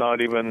we have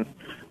not even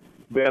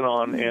been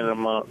on in a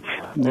month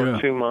or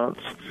 2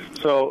 months.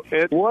 So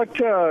what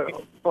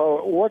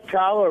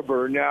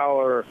caliber now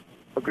are?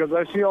 Because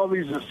I see all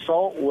these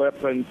assault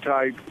weapon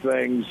type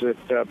things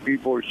that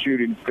people are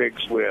shooting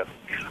pigs with.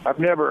 I've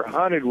never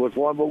hunted with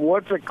one, but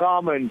what's a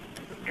common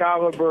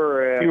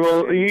caliber?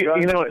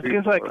 It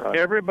seems like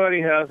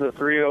everybody has a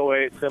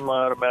 .308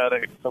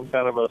 semi-automatic, some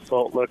kind of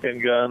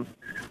assault-looking gun.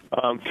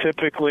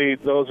 Typically,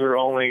 those are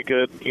only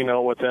good,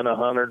 within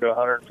 100 to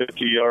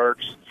 150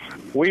 yards.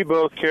 We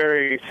both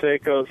carry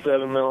Seiko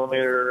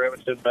 7mm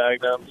Remington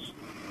Magnums.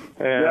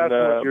 And, that's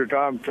what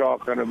I'm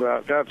talking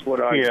about. That's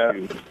what I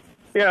do.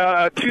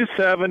 Yeah, a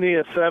 270,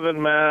 a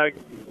 7-mag,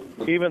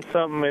 even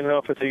something,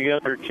 if it's a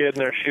younger kid and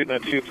they're shooting a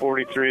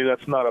 243,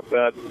 that's not a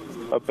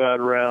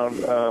bad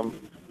round.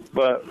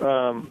 But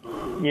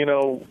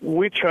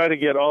we try to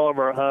get all of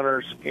our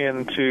hunters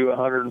into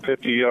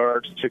 150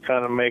 yards to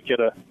kind of make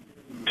it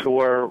to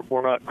where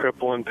we're not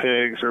crippling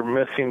pigs or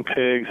missing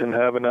pigs and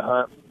having to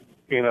hunt,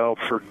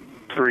 for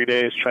 3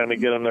 days trying to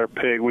get them their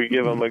pig. We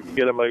get them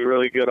a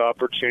really good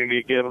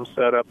opportunity, get them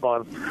set up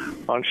on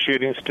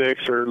shooting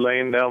sticks or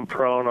laying down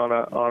prone on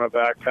a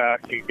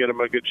backpack. You get them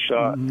a good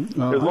shot.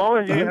 As long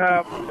as you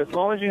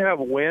have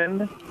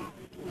wind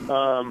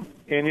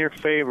in your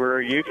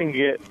favor, you can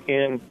get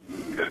in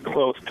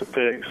close to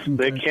pigs. Okay.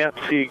 They can't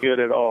see good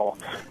at all.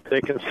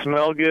 They can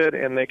smell good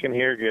and they can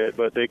hear good,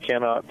 but they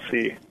cannot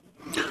see.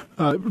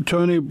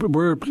 Tony,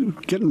 we're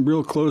getting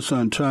real close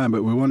on time,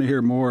 but we want to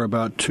hear more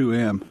about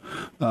 2M.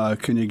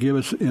 Can you give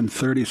us in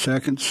 30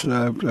 seconds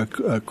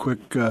a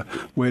quick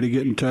way to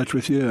get in touch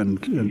with you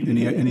and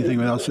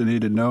anything else you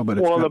need to know?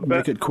 But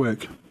make it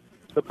quick.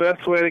 The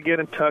best way to get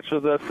in touch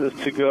with us is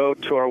to go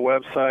to our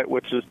website,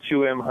 which is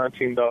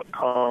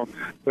 2mhunting.com.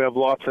 We have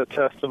lots of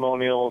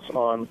testimonials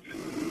on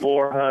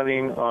boar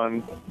hunting,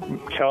 on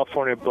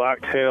California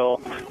blacktail,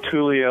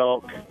 tule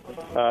elk,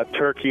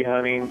 turkey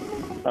hunting.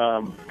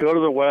 Go to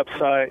the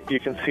website. You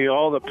can see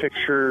all the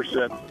pictures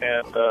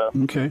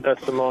and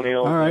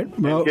testimonials. All right.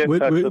 Well, we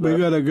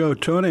got to go.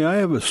 Tony, I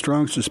have a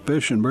strong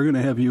suspicion we're going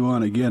to have you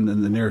on again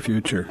in the near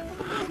future.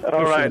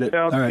 All right.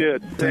 Sounds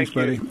good. Thanks,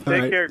 buddy.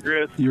 Take care,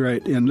 Grizz. You're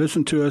right. And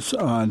listen to us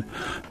on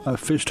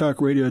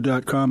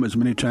fishtalkradio.com as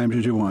many times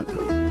as you want.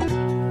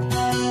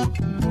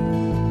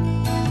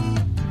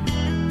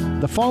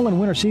 The fall and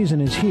winter season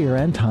is here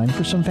and time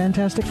for some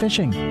fantastic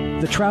fishing.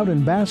 The trout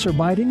and bass are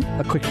biting,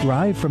 a quick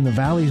drive from the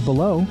valleys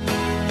below.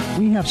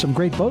 We have some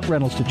great boat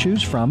rentals to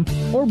choose from,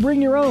 or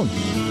bring your own.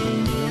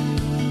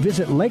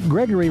 Visit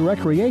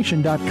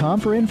LakeGregoryRecreation.com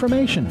for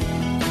information.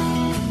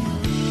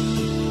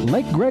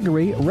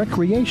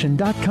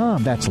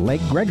 LakeGregoryRecreation.com. That's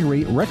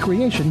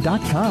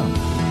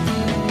LakeGregoryRecreation.com.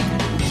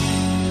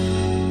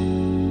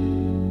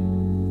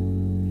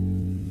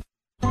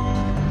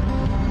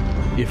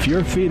 If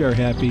your feet are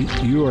happy,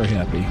 you are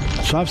happy.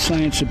 Soft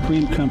Science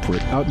Supreme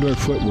Comfort outdoor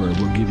footwear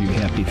will give you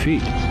happy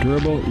feet.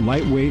 Durable,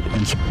 lightweight,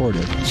 and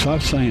supportive,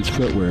 Soft Science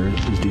footwear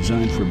is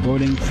designed for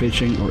boating,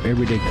 fishing, or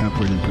everyday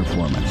comfort and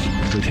performance.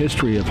 With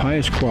history of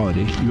highest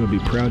quality, you will be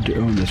proud to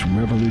own this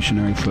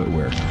revolutionary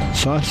footwear.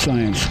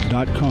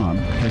 SoftScience.com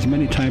has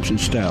many types and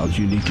styles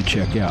you need to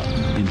check out.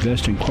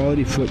 Invest in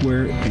quality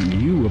footwear, and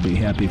you will be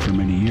happy for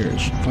many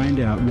years. Find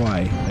out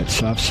why at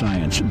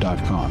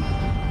SoftScience.com.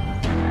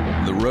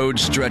 The road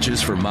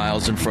stretches for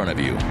miles in front of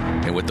you,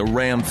 and with the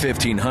Ram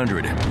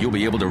 1500, you'll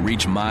be able to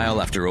reach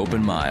mile after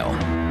open mile.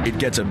 It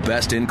gets a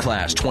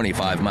best-in-class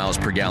 25 miles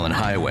per gallon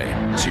highway,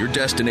 so your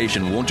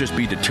destination won't just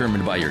be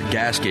determined by your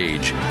gas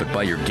gauge, but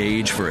by your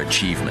gauge for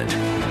achievement.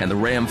 And the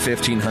Ram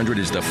 1500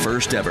 is the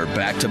first ever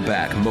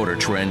back-to-back Motor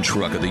Trend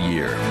Truck of the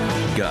Year.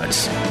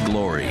 Guts,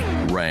 glory,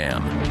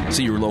 Ram.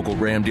 See your local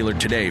Ram dealer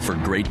today for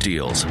great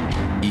deals.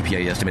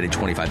 EPA estimated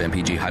 25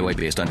 mpg highway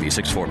based on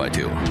V6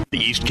 4x2. The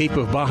East Cape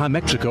of Baja,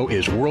 Mexico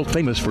is world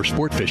famous for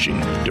sport fishing.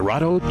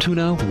 Dorado,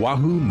 tuna,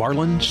 wahoo,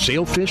 marlin,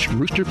 sailfish,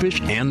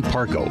 roosterfish, and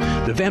pargo.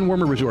 The Van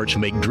Wormer Resorts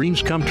make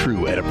dreams come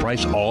true at a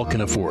price all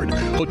can afford.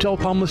 Hotel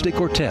Palmas de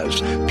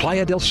Cortez,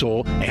 Playa del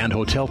Sol, and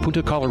Hotel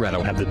Punta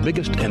Colorado have the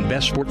biggest and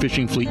best sport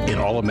fishing fleet in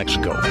all of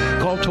Mexico.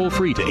 Call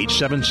toll-free to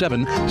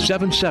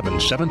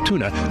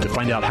 877-777-TUNA to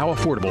find out how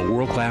affordable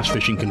world-class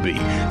fishing can be.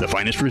 The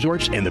finest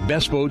resorts and the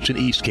best boats in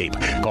East Cape.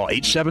 Call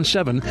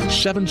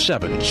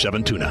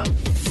 877-777-TUNA.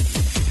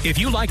 If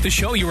you like the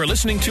show you are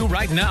listening to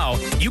right now,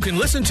 you can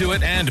listen to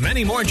it and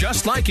many more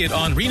just like it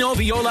on Reno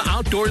Viola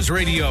Outdoors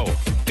Radio.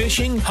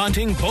 Fishing,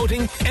 hunting,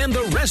 boating, and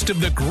the rest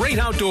of the great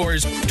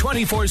outdoors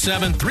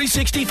 24/7,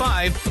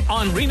 365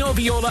 on Reno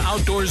Viola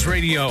Outdoors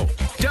Radio.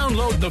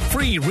 Download the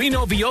free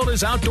Reno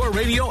Viola's Outdoor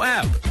Radio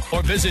app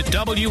or visit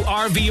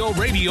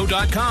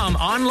WRVOradio.com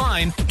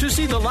online to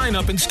see the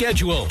lineup and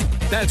schedule.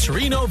 That's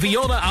Reno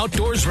Viola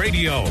Outdoors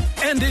Radio.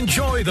 And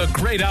enjoy the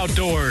great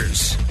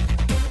outdoors.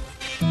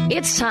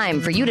 It's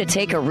time for you to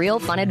take a real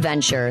fun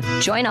adventure.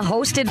 Join a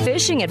hosted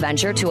fishing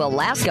adventure to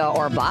Alaska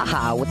or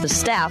Baja with the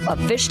staff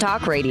of Fish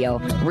Talk Radio.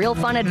 Real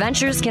Fun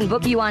Adventures can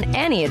book you on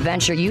any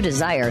adventure you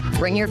desire.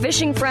 Bring your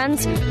fishing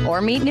friends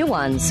or meet new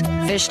ones.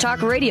 Fish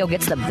Talk Radio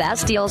gets the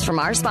best deals from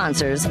our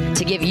sponsors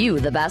to give you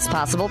the best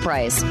possible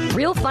price.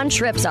 Real Fun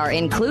trips are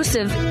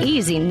inclusive,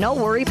 easy,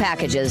 no-worry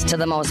packages to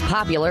the most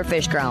popular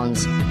fish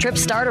grounds.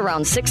 Trips start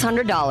around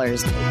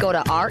 $600. Go to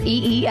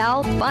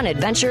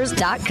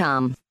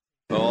REELFunadventures.com.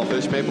 All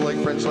fish, Maple Lake,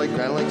 French Lake,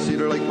 Grand Lake,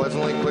 Cedar Lake,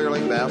 Pleasant Lake, Clear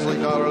Lake, Bass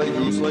Lake, Otter Lake,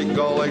 Goose Lake,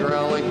 Gull Lake,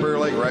 Round Lake, Bear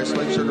Lake, Rice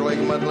Lake, Sugar Lake,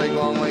 Mud Lake,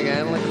 Long Lake,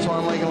 Ann Lake,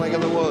 Swan Lake, and Lake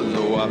of the Woods.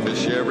 Oh, I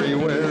fish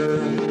everywhere.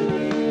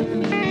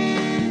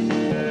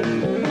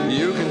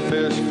 You can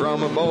fish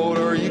from a boat,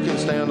 or you can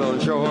stand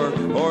on shore,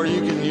 or you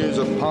can use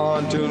a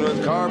pontoon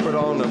with carpet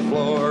on the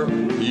floor.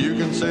 You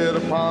can sit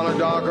upon a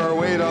dock or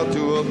wade out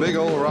to a big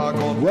old rock.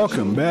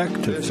 Welcome back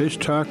to Fish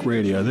Talk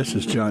Radio. This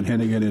is John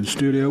Hennigan in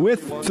studio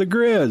with the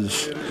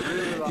Grizz.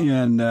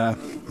 And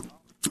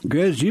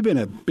Grizz, you've been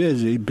a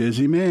busy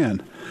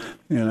man.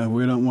 You know,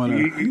 we don't want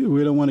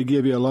to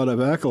give you a lot of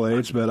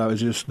accolades, but I was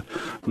just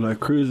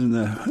cruising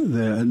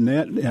the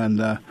net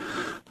and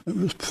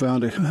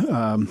found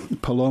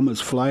Paloma's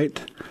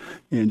Flight,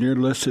 and you're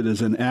listed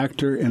as an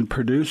actor and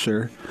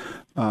producer.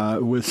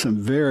 with some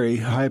very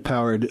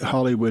high-powered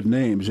Hollywood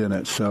names in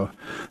it. So,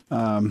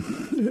 we're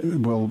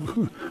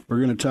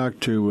going to talk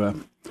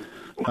to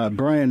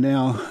Brian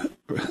now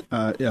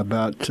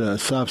about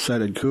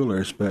soft-sided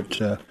coolers, but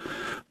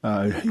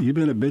you've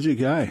been a busy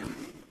guy.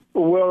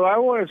 Well, I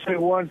want to say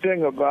one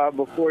thing about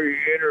before you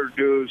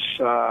introduce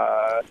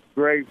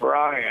Greg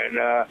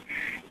Bryan.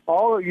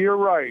 You're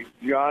right,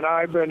 John.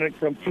 I've been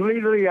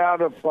completely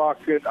out of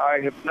pocket. I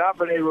have not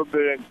been able to be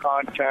in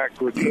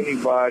contact with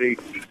anybody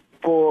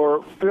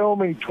for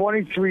filming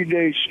 23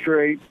 days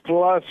straight,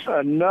 plus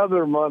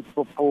another month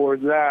before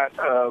that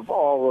of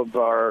all of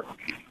our,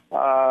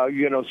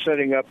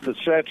 setting up the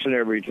sets and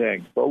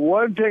everything. But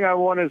one thing I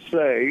want to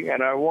say,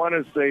 and I want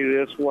to say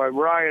this while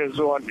Ryan is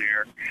on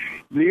there,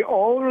 the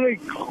only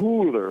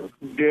cooler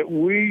that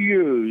we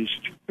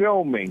used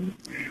filming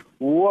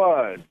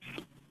was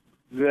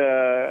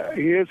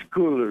his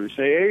coolers,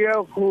 the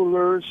AL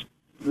coolers.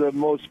 The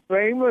most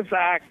famous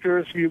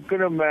actors you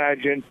can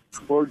imagine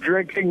were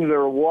drinking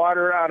their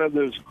water out of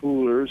those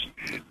coolers.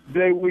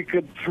 We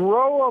could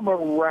throw them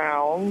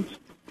around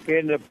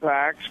in the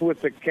packs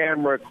with the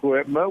camera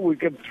equipment. We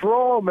could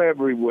throw them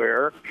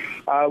everywhere.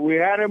 We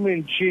had them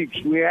in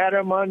Jeeps. We had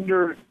them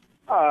under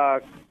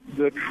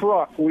the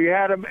truck. We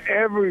had them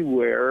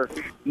everywhere.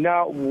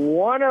 Not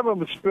one of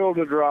them spilled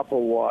a drop of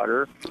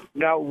water.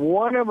 Not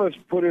one of us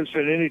put us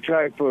in any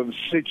type of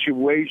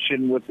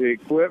situation with the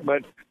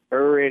equipment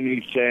or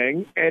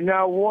anything. And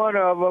not one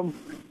of them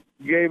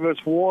gave us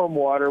warm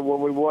water when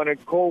we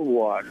wanted cold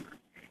water.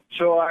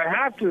 So I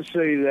have to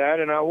say that,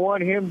 and I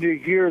want him to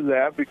hear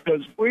that,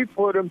 because we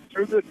put him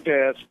through the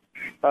test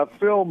of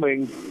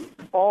filming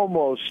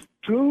almost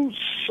 2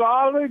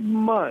 solid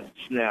months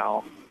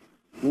now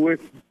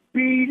with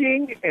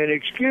beating, and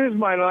excuse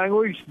my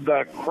language,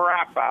 the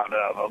crap out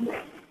of them,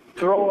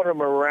 throwing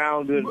them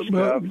around and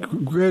stuff.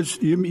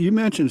 Grizz, you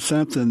mentioned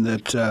something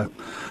that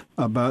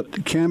about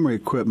the camera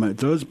equipment.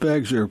 Those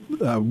bags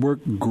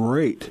work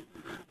great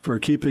for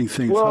keeping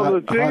things hot. Well,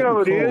 the thing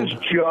of it is,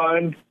 cold.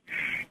 John,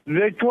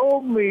 they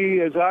told me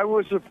as I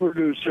was a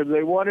producer,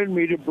 they wanted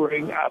me to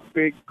bring a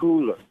big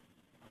cooler.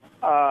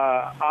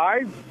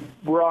 I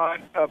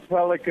brought a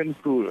Pelican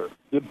cooler,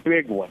 the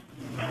big one.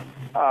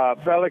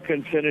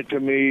 Pelican sent it to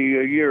me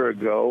a year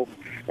ago,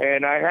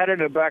 and I had it in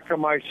the back of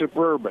my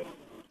Suburban.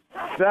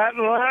 That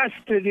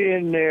lasted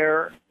in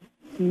there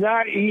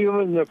not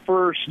even the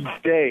first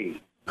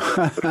day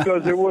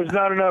because there was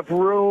not enough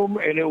room,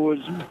 and it was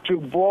too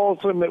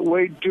balsam. It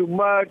weighed too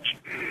much,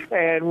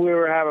 and we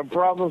were having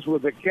problems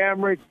with the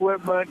camera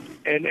equipment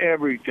and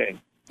everything.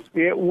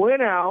 It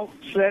went out,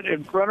 sat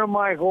in front of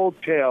my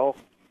hotel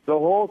the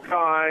whole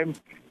time,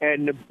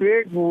 and the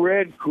big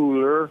red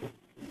cooler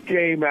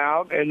came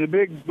out, and the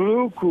big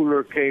blue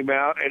cooler came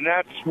out, and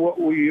that's what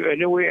and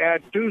then we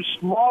had 2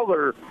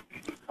 smaller,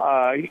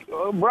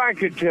 Brian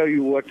can tell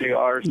you what they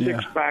are,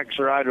 6-packs,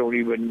 or I don't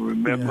even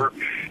remember.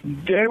 Yeah.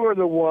 They were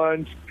the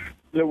ones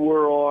that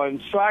were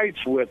on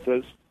sites with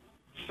us.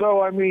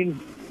 So, I mean,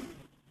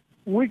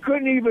 we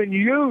couldn't even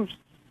use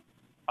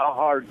a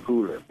hard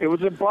cooler. It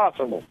was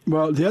impossible.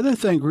 Well, the other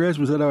thing, Grizz,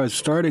 was that I was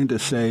starting to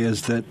say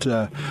is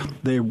that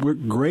they work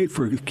great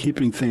for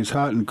keeping things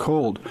hot and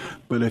cold.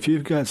 But if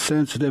you've got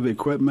sensitive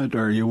equipment,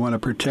 or you want to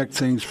protect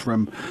things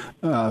from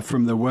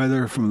the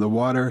weather, from the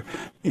water,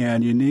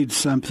 and you need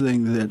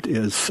something that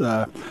is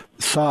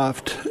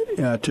soft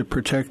to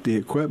protect the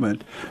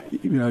equipment,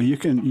 you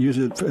can use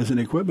it as an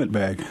equipment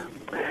bag.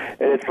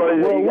 And it's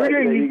funny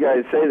that you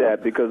guys say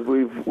that, because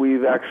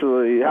we've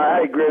actually.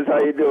 Hi, Grizz, how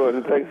you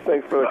doing? Thanks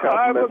for the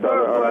compliments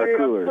on our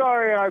coolers. I'm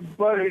sorry I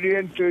butted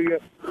into you,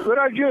 but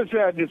I just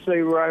had to say,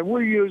 Ryan,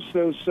 we use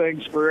those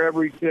things for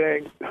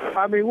everything.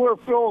 I mean, we're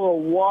full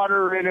of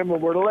water in them,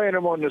 and we're laying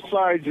them on the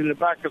sides in the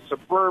back of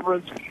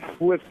Suburbans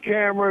with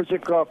cameras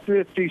that cost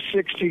 $50,000,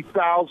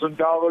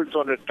 $60,000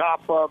 on the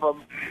top of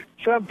them.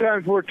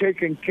 Sometimes we're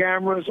taking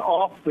cameras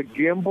off the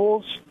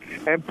gimbals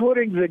and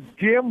putting the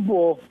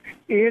gimbal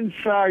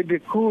inside the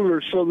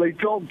cooler so they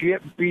don't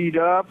get beat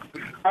up.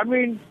 I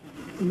mean,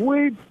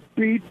 we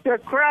beat the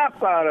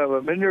crap out of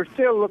them, and they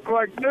still look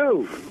like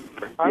new.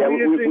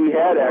 We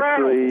had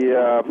actually,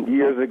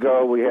 years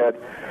ago, we had,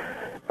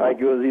 I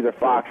think it was either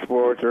Fox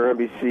Sports or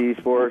NBC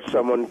Sports,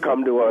 someone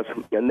come to us,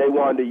 and they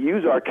wanted to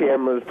use our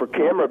cameras for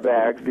camera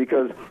bags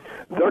because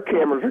their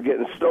cameras were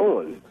getting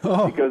stolen.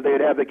 Because they'd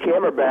have the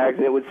camera bags,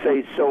 and it would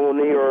say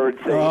Sony, or it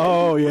would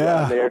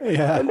say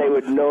there, and they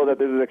would know that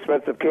there's an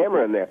expensive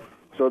camera in there.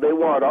 So they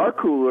want our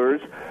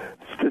coolers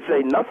to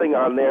say nothing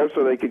on there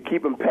so they could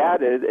keep them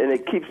padded, and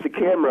it keeps the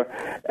camera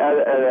at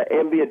an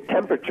ambient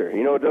temperature.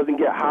 It doesn't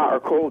get hot or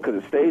cold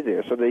because it stays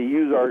there. So they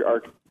use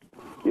our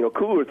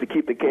coolers to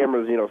keep the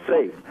cameras,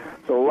 safe.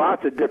 So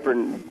lots of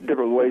different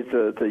ways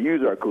to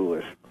use our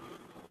coolers.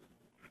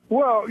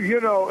 Well,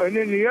 and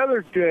then the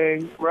other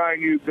thing,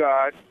 Ryan, you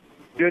got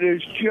that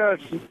is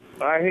just,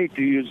 I hate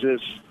to use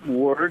this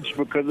words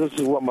because this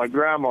is what my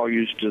grandma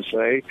used to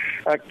say,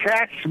 a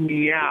cat's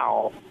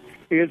meow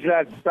is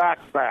that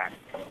backpack.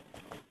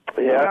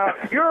 Yeah.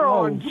 You're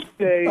on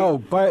stage. Oh,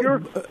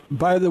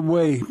 by the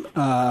way,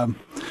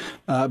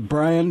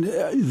 Brian,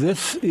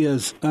 this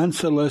is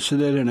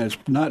unsolicited, and it's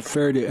not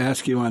fair to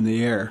ask you on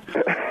the air.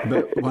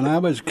 But when I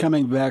was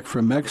coming back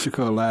from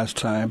Mexico last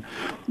time,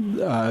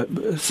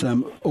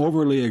 some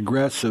overly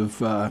aggressive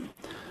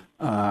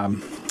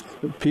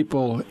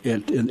people,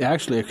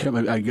 actually,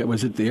 I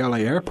was at the LA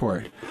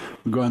airport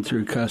going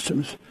through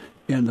customs,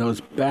 and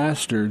those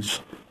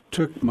bastards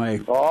took my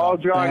Johnny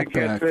backpack.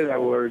 Can't say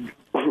that word.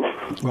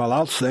 Well,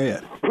 I'll say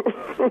it.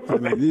 I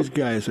mean, these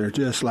guys are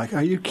just like,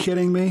 are you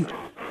kidding me?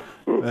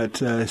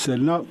 But I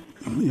said, no,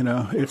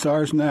 it's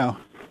ours now.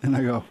 And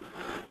I go,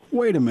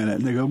 wait a minute.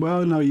 And they go,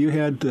 well, no, you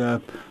had,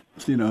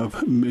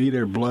 meat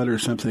or blood or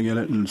something in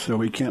it, and so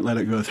we can't let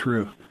it go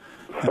through.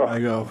 And I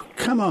go,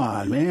 come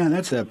on, man,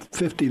 that's a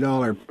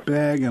 $50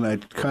 bag, and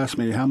it cost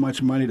me how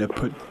much money to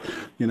put,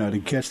 to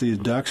catch these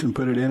ducks and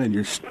put it in, and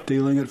you're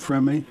stealing it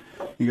from me?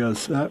 He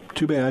goes,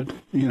 too bad,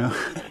 And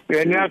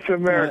that's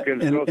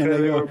Americans.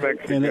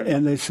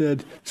 And they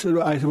said,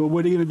 I said, well,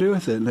 what are you going to do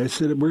with it? And they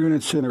said, we're going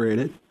to incinerate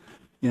it,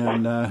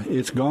 and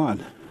it's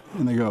gone.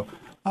 And they go,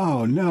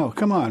 oh, no,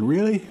 come on,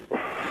 really?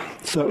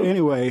 So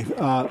anyway,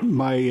 what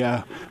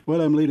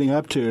I'm leading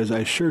up to is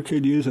I sure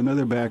could use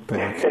another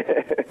backpack.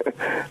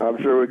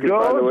 I'm sure we could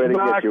find a way to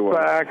get you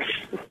one.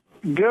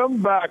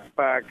 Them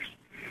backpacks.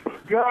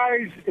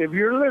 Guys, if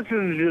you're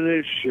listening to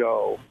this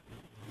show,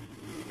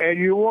 and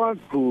you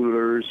want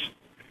coolers,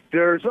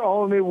 there's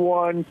only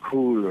one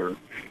cooler.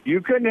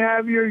 You can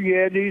have your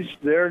Yetis.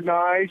 They're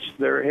nice,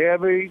 they're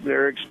heavy,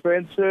 they're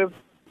expensive,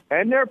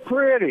 and they're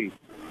pretty.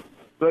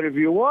 But if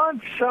you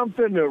want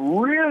something that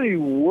really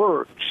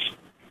works,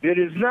 that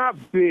is not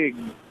big,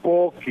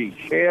 bulky,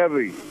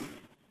 heavy,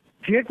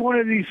 get one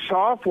of these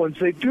soft ones.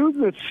 They do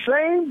the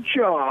same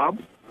job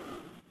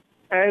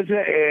as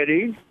an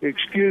Yeti,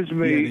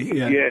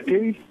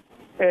 Yeti,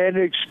 and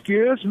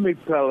excuse me,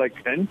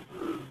 Pelican.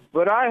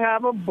 But I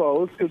have them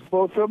both because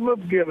both of them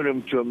have given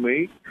them to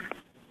me,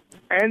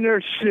 and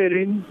they're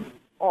sitting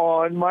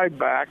on my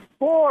back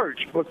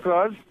porch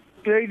because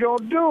they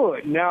don't do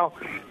it. Now,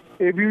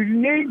 if you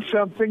need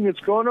something that's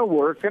going to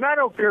work, and I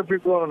don't care if you're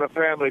going on a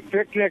family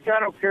picnic,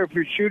 I don't care if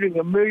you're shooting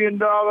 $1 million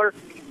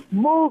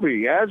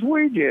movie, as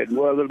we did.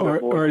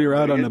 Or you're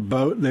out on a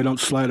boat, they don't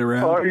slide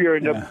around. Or you're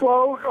in a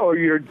boat, or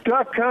you're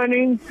duck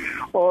hunting,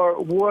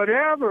 or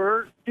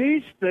whatever.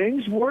 These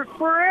things work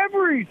for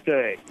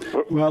everything.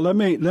 Well, let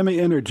me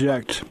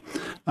interject.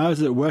 I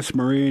was at West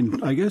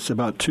Marine, I guess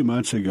about 2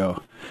 months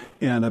ago,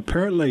 and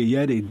apparently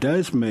Yeti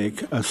does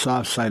make a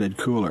soft-sided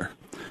cooler.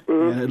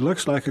 And it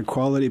looks like a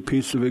quality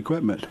piece of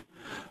equipment.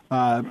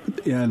 And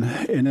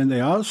then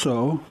they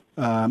also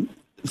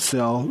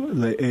sell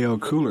the AO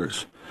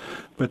coolers.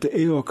 But the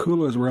AO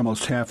coolers were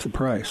almost half the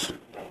price.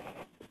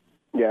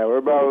 Yeah, we're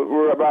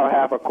about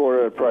half a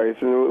quarter of the price,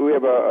 and we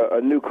have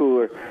a new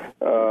cooler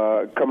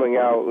coming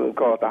out. We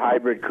call it the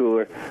hybrid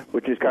cooler,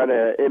 which is kind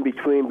of in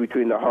between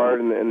the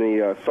hard and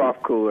the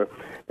soft cooler,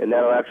 and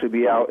that'll actually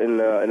be out in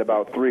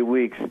about 3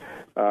 weeks.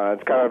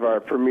 It's kind of our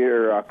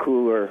premier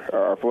cooler,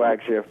 our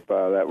flagship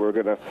that we're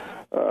going to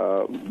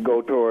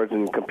go towards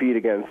and compete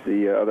against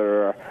the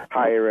other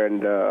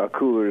higher-end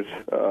coolers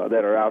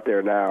that are out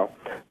there now.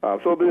 So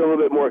it'll be a little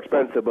bit more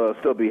expensive, but it'll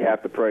still be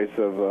half the price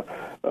of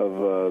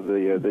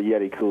the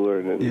Yeti cooler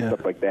and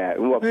stuff like that.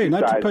 And we'll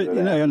not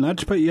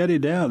to put Yeti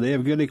down. They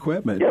have good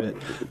equipment. Yep.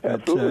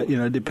 But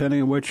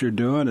depending on what you're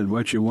doing and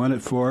what you want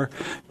it for,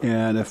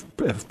 and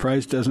if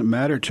price doesn't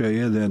matter to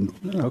you, then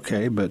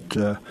okay. But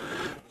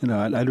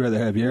I'd rather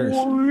have yours.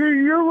 Well,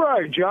 you're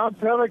right. John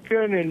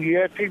Pelican and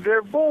Yeti,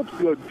 they're both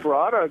good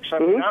products. I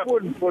mean, I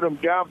wouldn't put them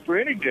down for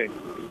anything.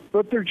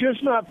 But they're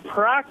just not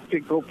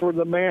practical for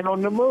the man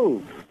on the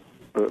move.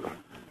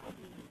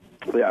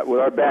 Yeah, with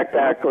our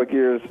backpack, like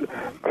you're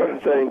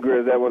saying,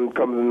 Grizz, that one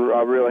comes in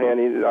real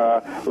handy.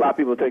 A lot of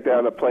people take that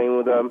on a plane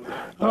with them.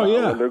 Oh,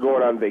 yeah. When they're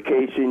going on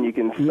vacation, you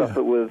can stuff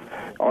it with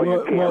all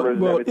your cameras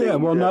and everything. Yeah,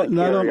 well,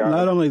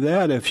 not only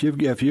that, if you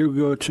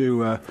go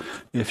to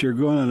if you're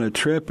going on a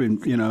trip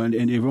and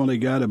you've only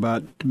got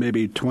about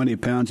maybe 20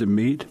 pounds of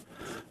meat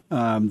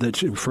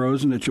that's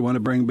frozen that you want to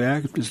bring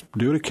back, just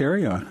do it a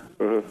carry-on.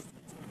 Mm-hmm.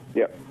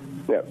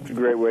 Yep, it's a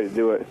great way to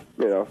do it.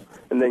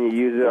 And then you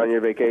use it on your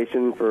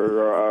vacation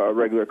for a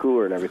regular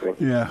cooler and everything.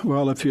 Yeah,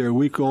 well, if you're a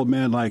weak old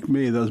man like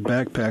me, those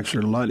backpacks are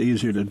a lot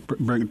easier to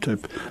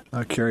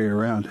carry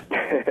around.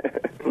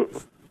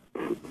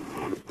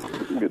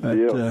 Good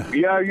deal.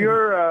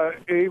 You're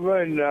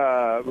even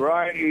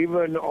Ryan,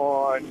 even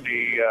on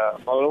the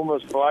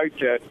Maluma's flight,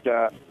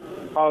 that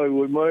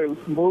Hollywood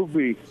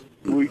movie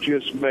we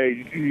just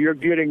made, you're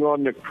getting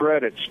on the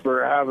credits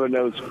for having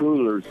those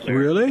coolers there.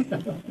 Really?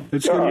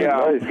 Nice.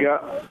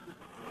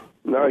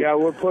 Nice. Yeah,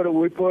 we put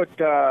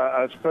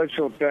a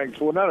special thanks.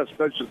 Well, not a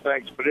special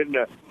thanks, but in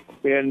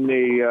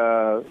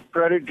the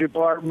credit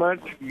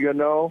department,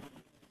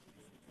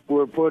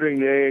 we're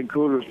putting the A and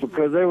coolers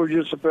because they were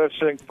just the best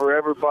thing for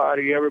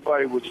everybody.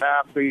 Everybody was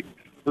happy.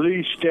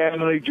 Lee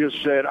Stanley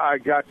just said, "I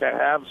got to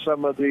have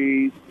some of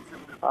these."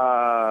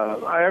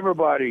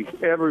 Everybody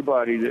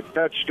that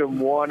touched them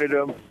wanted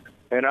them.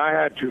 and I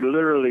had to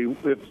literally,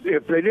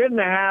 if they didn't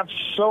have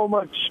so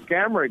much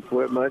camera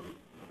equipment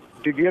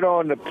to get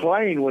on the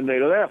plane when they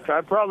left,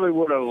 I probably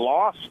would have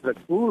lost the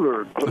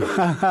cooler.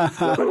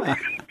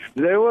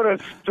 They would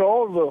have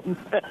stole them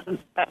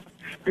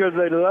because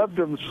they loved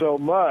them so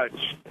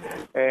much.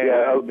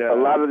 And, a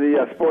lot of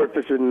the sport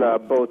fishing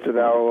boats are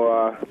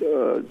now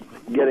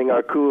getting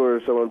our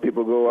coolers, so when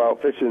people go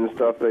out fishing and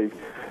stuff, they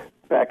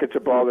package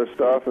up all their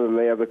stuff, and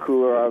they have the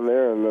cooler on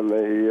there, and then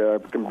they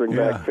can bring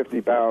back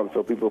 50 pounds.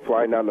 So people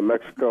flying down to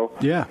Mexico,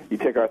 you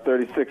take our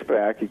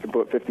 36-pack, you can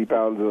put 50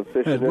 pounds of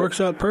fish in it. It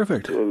works out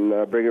perfect.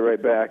 And bring it right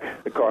back.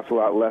 It costs a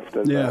lot less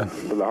than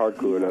the hard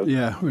cooler does.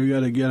 Yeah, we got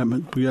to get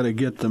them. We got to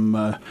get them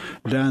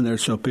down there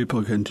so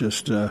people can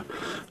just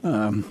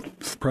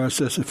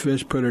process the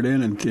fish, put it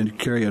in, and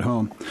carry it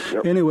home.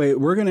 Yep. Anyway,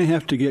 we're going to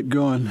have to get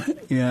going,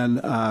 and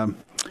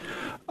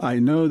I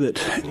know that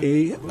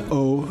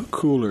AO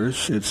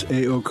Coolers, it's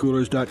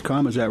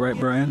aocoolers.com. Is that right,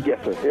 Brian?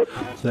 Yes, sir. Yep.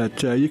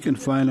 That you can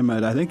find them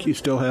at, I think you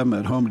still have them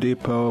at Home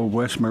Depot,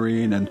 West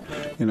Marine, and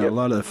a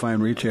lot of the fine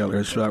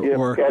retailers.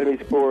 Or Academy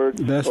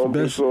Sports, best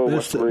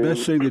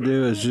thing to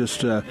do is just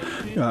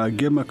give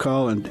them a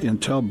call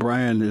and tell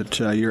Brian that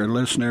you're a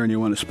listener and you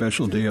want a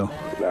special deal.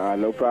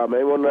 No problem.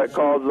 Anyone that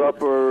calls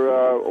up or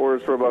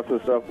orders from us and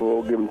stuff,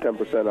 we'll give them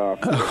 10% off.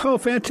 Oh,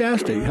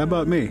 fantastic. How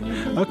about me?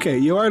 Okay,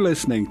 you are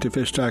listening to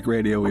Fish Talk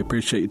Radio. We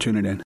appreciate you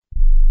tuning in.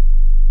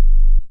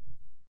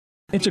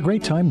 It's a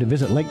great time to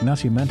visit Lake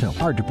Nacimiento.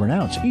 Hard to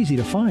pronounce, easy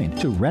to find,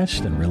 to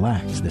rest and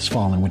relax this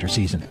fall and winter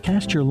season.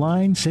 Cast your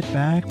line, sit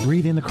back,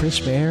 breathe in the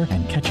crisp air,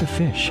 and catch a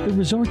fish. The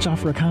resorts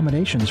offer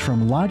accommodations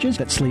from lodges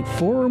that sleep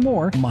 4 or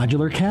more,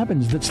 modular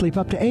cabins that sleep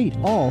up to 8,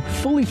 all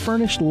fully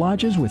furnished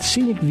lodges with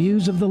scenic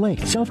views of the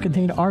lake.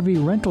 Self-contained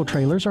RV rental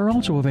trailers are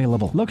also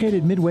available.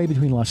 Located midway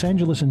between Los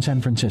Angeles and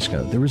San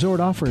Francisco, the resort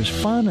offers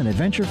fun and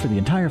adventure for the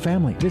entire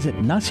family. Visit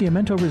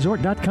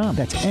NacimentoResort.com.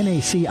 That's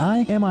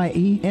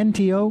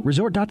NaciMiento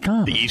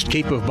Resort.com. The East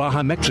Cape of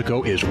Baja,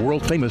 Mexico is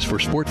world famous for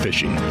sport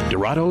fishing.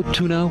 Dorado,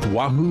 tuna,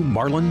 wahoo,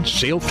 marlin,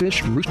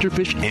 sailfish,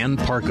 roosterfish, and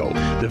pargo.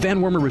 The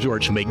Van Wormer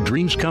Resorts make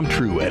dreams come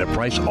true at a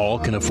price all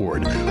can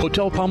afford.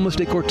 Hotel Palmas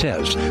de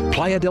Cortez,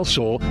 Playa del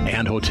Sol,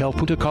 and Hotel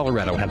Punta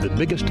Colorado have the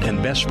biggest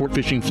and best sport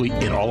fishing fleet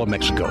in all of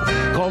Mexico.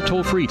 Call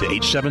toll-free to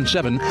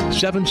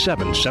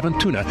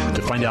 877-777-TUNA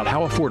to find out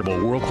how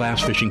affordable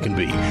world-class fishing can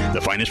be.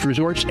 The finest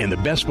resorts and the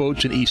best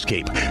boats in East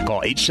Cape.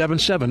 Call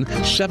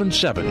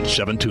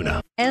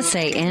 877-777-TUNA.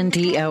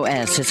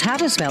 SANDOS is how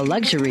to spell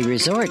luxury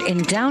resort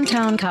in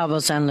downtown Cabo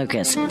San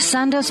Lucas.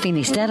 Sandos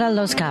Finisterra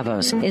Los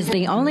Cabos is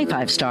the only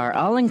 5-star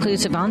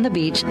all-inclusive on the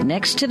beach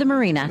next to the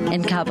marina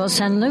in Cabo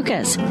San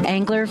Lucas.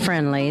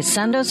 Angler-friendly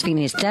Sandos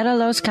Finisterra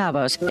Los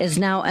Cabos is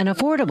now an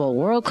affordable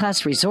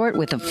world-class resort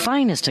with the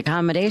finest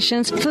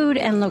accommodations, food,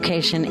 and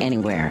location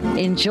anywhere.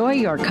 Enjoy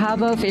your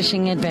Cabo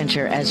fishing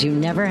adventure as you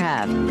never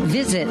have.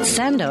 Visit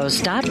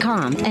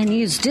sandos.com and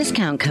use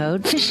discount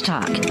code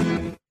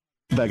FISHTALK.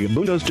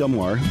 Vagabundos Del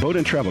Mar Boat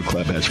and Travel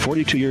Club has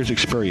 42 years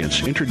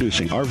experience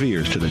introducing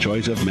RVers to the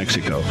joys of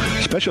Mexico.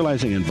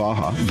 Specializing in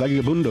Baja,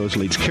 Vagabundos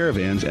leads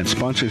caravans and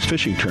sponsors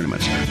fishing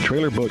tournaments,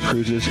 trailer boat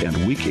cruises,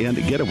 and weekend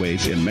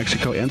getaways in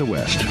Mexico and the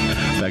West.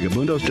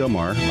 Vagabundos Del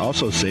Mar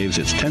also saves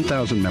its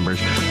 10,000 members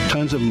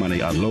tons of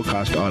money on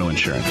low-cost auto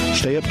insurance.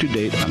 Stay up to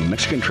date on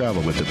Mexican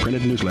travel with the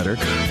printed newsletter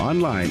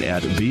online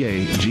at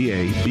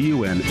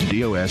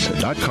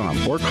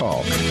vagabundos.com or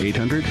call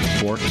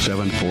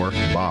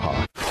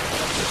 800-474-BAJA.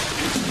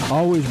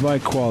 Always buy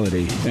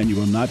quality, and you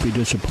will not be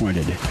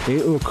disappointed.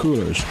 AO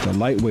Coolers, the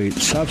lightweight,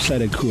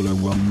 soft-sided cooler,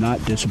 will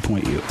not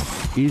disappoint you.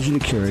 Easy to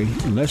carry,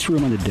 less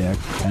room on the deck,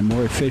 and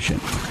more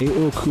efficient.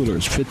 AO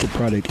Coolers fit the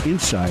product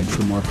inside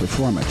for more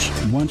performance.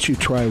 Once you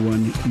try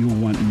one, you'll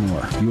want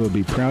more. You will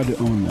be proud to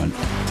own one.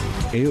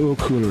 AO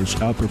Coolers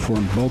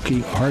outperform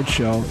bulky, hard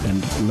shell,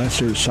 and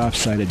lesser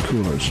soft-sided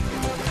coolers.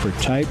 For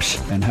types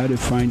and how to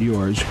find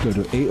yours, go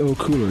to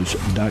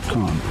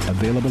aocoolers.com.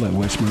 Available at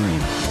West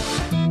Marine.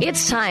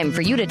 It's time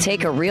for you to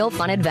take a real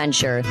fun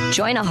adventure.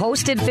 Join a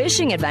hosted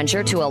fishing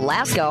adventure to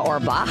Alaska or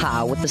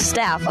Baja with the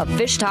staff of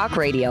Fish Talk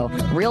Radio.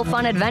 Real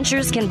Fun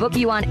Adventures can book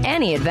you on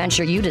any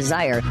adventure you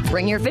desire.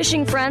 Bring your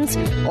fishing friends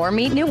or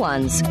meet new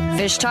ones.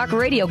 Fish Talk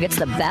Radio gets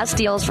the best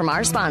deals from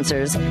our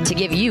sponsors to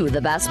give you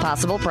the best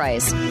possible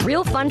price.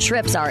 Real Fun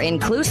trips are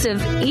inclusive,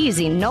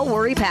 easy,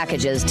 no-worry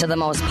packages to the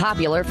most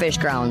popular fish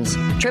grounds.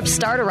 Trips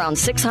start around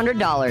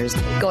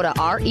 $600. Go to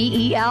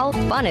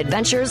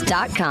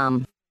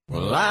REELFunadventures.com.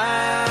 Well,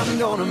 I'm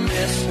gonna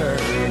miss her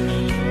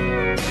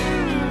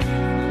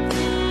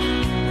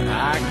when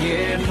I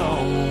get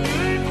home.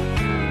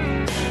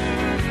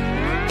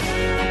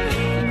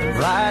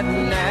 Right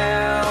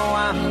now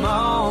I'm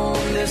on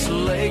this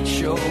lake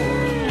shore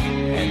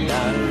and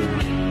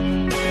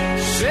I'm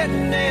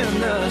sitting in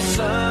the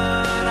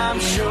sun. I'm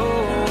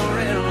sure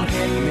it'll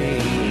hit me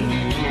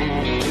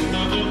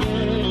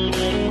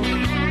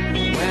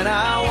when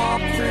I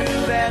walk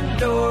through that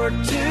door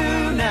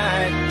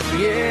tonight.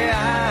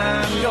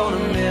 Yeah, I'm gonna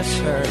miss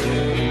her.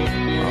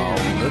 Oh,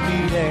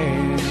 looky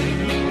there,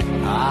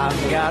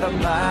 I've got a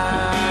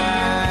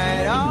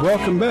bite.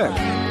 Welcome back.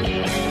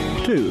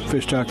 to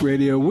Fish Talk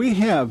Radio. We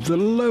have the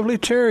lovely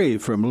Terry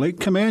from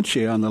Lake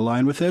Comanche on the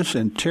line with us.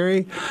 And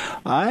Terry,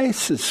 I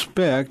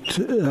suspect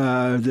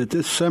that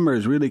this summer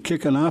is really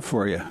kicking off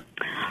for you.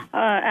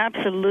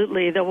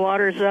 Absolutely. The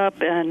water's up,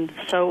 and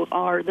so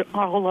are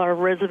all our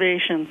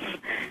reservations.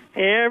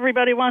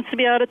 Everybody wants to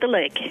be out at the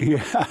lake.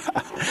 Yeah.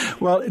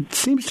 Well, it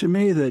seems to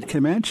me that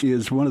Comanche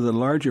is one of the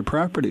larger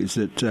properties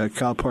that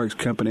Cal Parks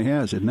Company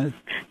has, isn't it?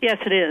 Yes,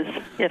 it is.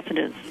 Yes, it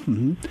is.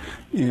 Mm-hmm.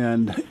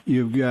 And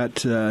you've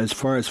got, as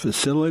far as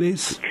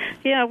facilities?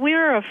 Yeah,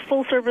 we're a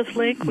full-service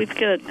lake. We've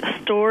got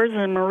stores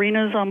and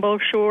marinas on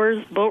both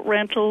shores, boat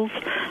rentals,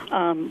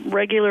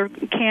 regular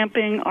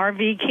camping,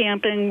 RV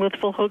camping with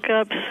full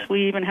hookups.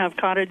 We even have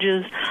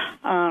cottages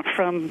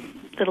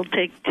that'll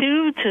take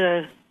 2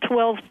 to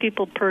 12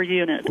 people per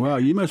unit. Wow,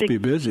 you must be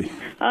busy.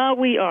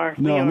 We are.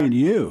 No, I mean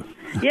you.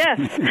 Yes,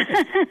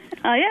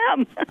 I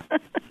am.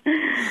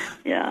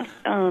 Yeah.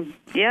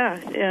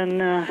 And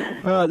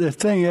well, the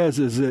thing is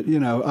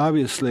that,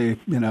 obviously,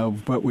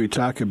 what we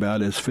talk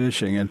about is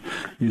fishing, and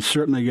you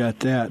certainly got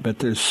that, but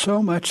there's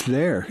so much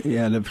there.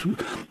 And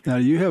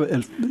the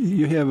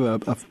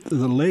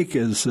lake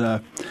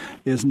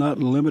is not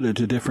limited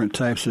to different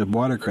types of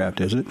watercraft,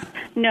 is it?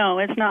 No,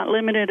 it's not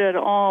limited at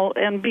all.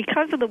 And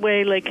because of the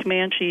way Lake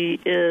Comanche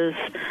is,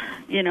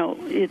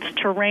 its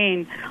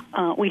terrain,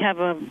 we have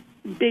a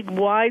big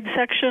wide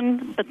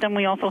section, but then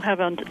we also have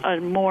a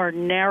more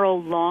narrow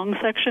long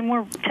section.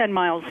 We're 10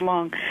 miles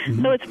long.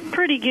 Mm-hmm. So it's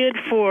pretty good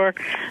for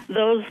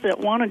those that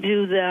want to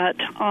do that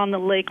on the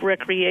lake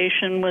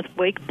recreation with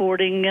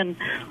wakeboarding and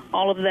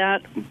all of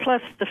that.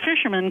 Plus the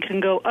fishermen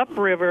can go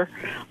upriver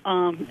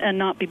and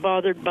not be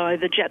bothered by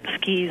the jet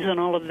skis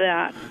and all of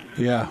that.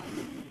 Yeah.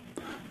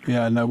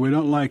 Yeah, no, we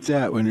don't like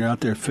that when you're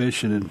out there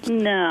fishing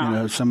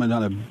and someone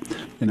on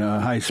a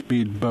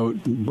high-speed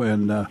boat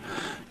and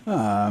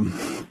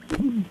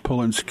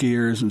pulling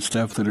skiers and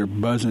stuff that are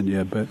buzzing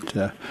you, but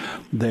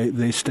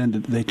they tend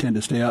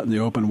to stay out in the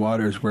open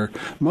waters where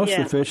most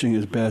of the fishing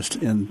is best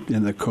in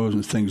the coves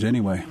and things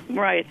anyway.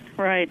 Right.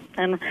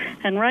 And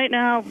right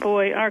now,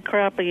 boy, our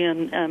crappie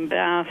and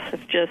bass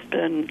have just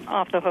been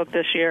off the hook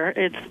this year.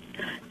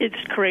 It's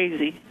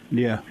crazy.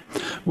 Yeah,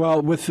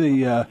 well, with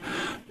the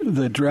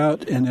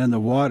drought and then the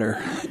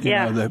water,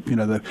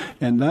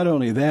 and not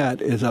only that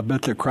is, I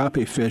bet the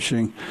crappie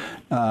fishing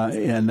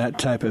and that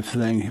type of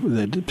thing,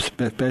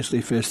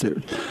 especially fish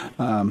that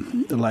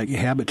like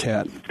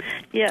habitat.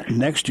 Yes.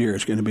 Next year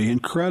is going to be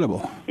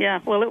incredible.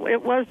 Yeah, well,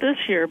 it was this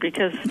year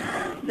because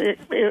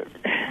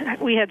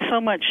we had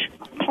so much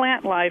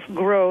plant life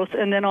growth,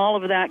 and then all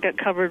of that got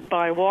covered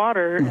by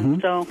water, mm-hmm.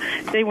 and so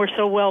they were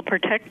so well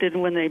protected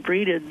when they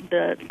breeded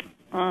that.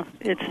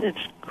 It's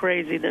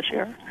crazy this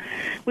year.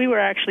 We were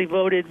actually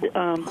voted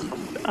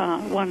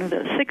one of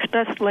the 6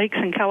 best lakes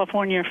in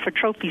California for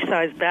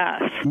trophy-sized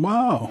bass.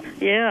 Wow.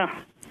 Yeah.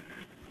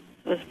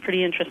 It was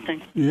pretty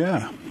interesting.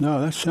 Yeah. No,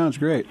 that sounds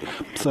great.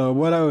 So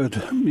what I was,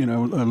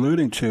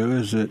 alluding to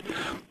is that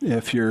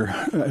if you're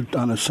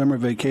on a summer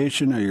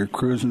vacation or you're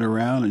cruising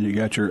around and you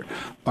got your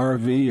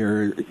RV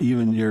or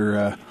even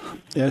your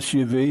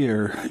SUV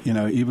or,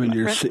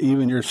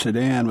 even your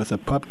sedan with a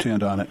pup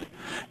tent on it,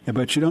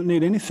 but you don't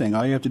need anything.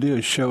 All you have to do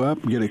is show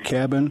up, get a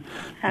cabin,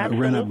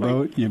 rent a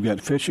boat. You've got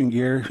fishing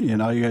gear,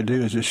 and all you got to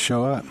do is just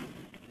show up.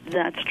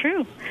 That's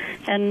true.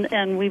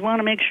 And we want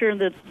to make sure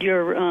that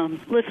your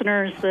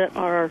listeners that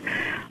are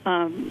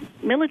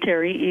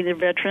military, either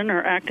veteran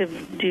or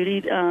active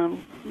duty,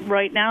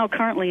 right now,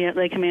 currently at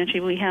Lake Comanche,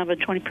 we have a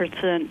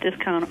 20%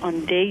 discount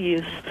on day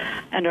use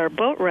and our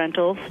boat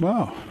rentals.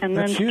 Wow, and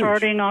then huge.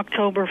 Starting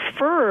October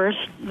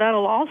 1st,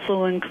 that'll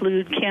also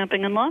include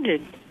camping and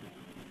lodging.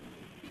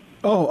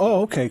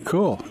 Oh, okay,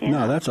 cool. Yeah.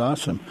 No, that's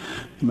awesome.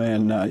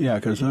 Man,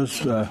 because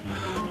those,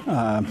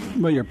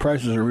 your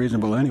prices are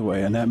reasonable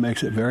anyway, and that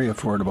makes it very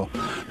affordable.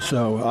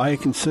 So all I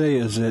can say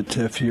is that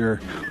if you're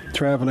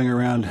traveling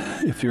around,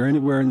 if you're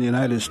anywhere in the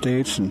United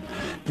States and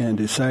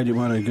decide you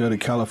want to go to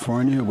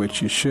California,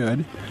 which you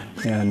should,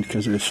 and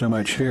because there's so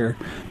much here,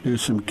 do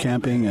some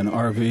camping and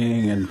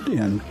RVing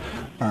and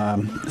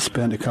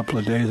spend a couple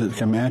of days at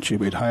Comanche,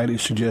 we'd highly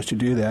suggest you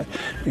do that.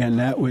 And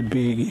that would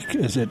be,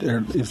 is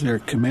there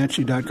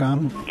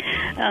Comanche.com?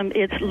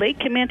 It's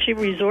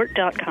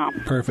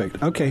LakeComancheResort.com.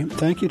 Perfect. Okay.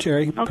 Thank you,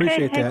 Terry. Okay.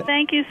 Appreciate that.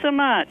 Thank you so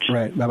much.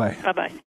 Right. Bye-bye. Bye-bye.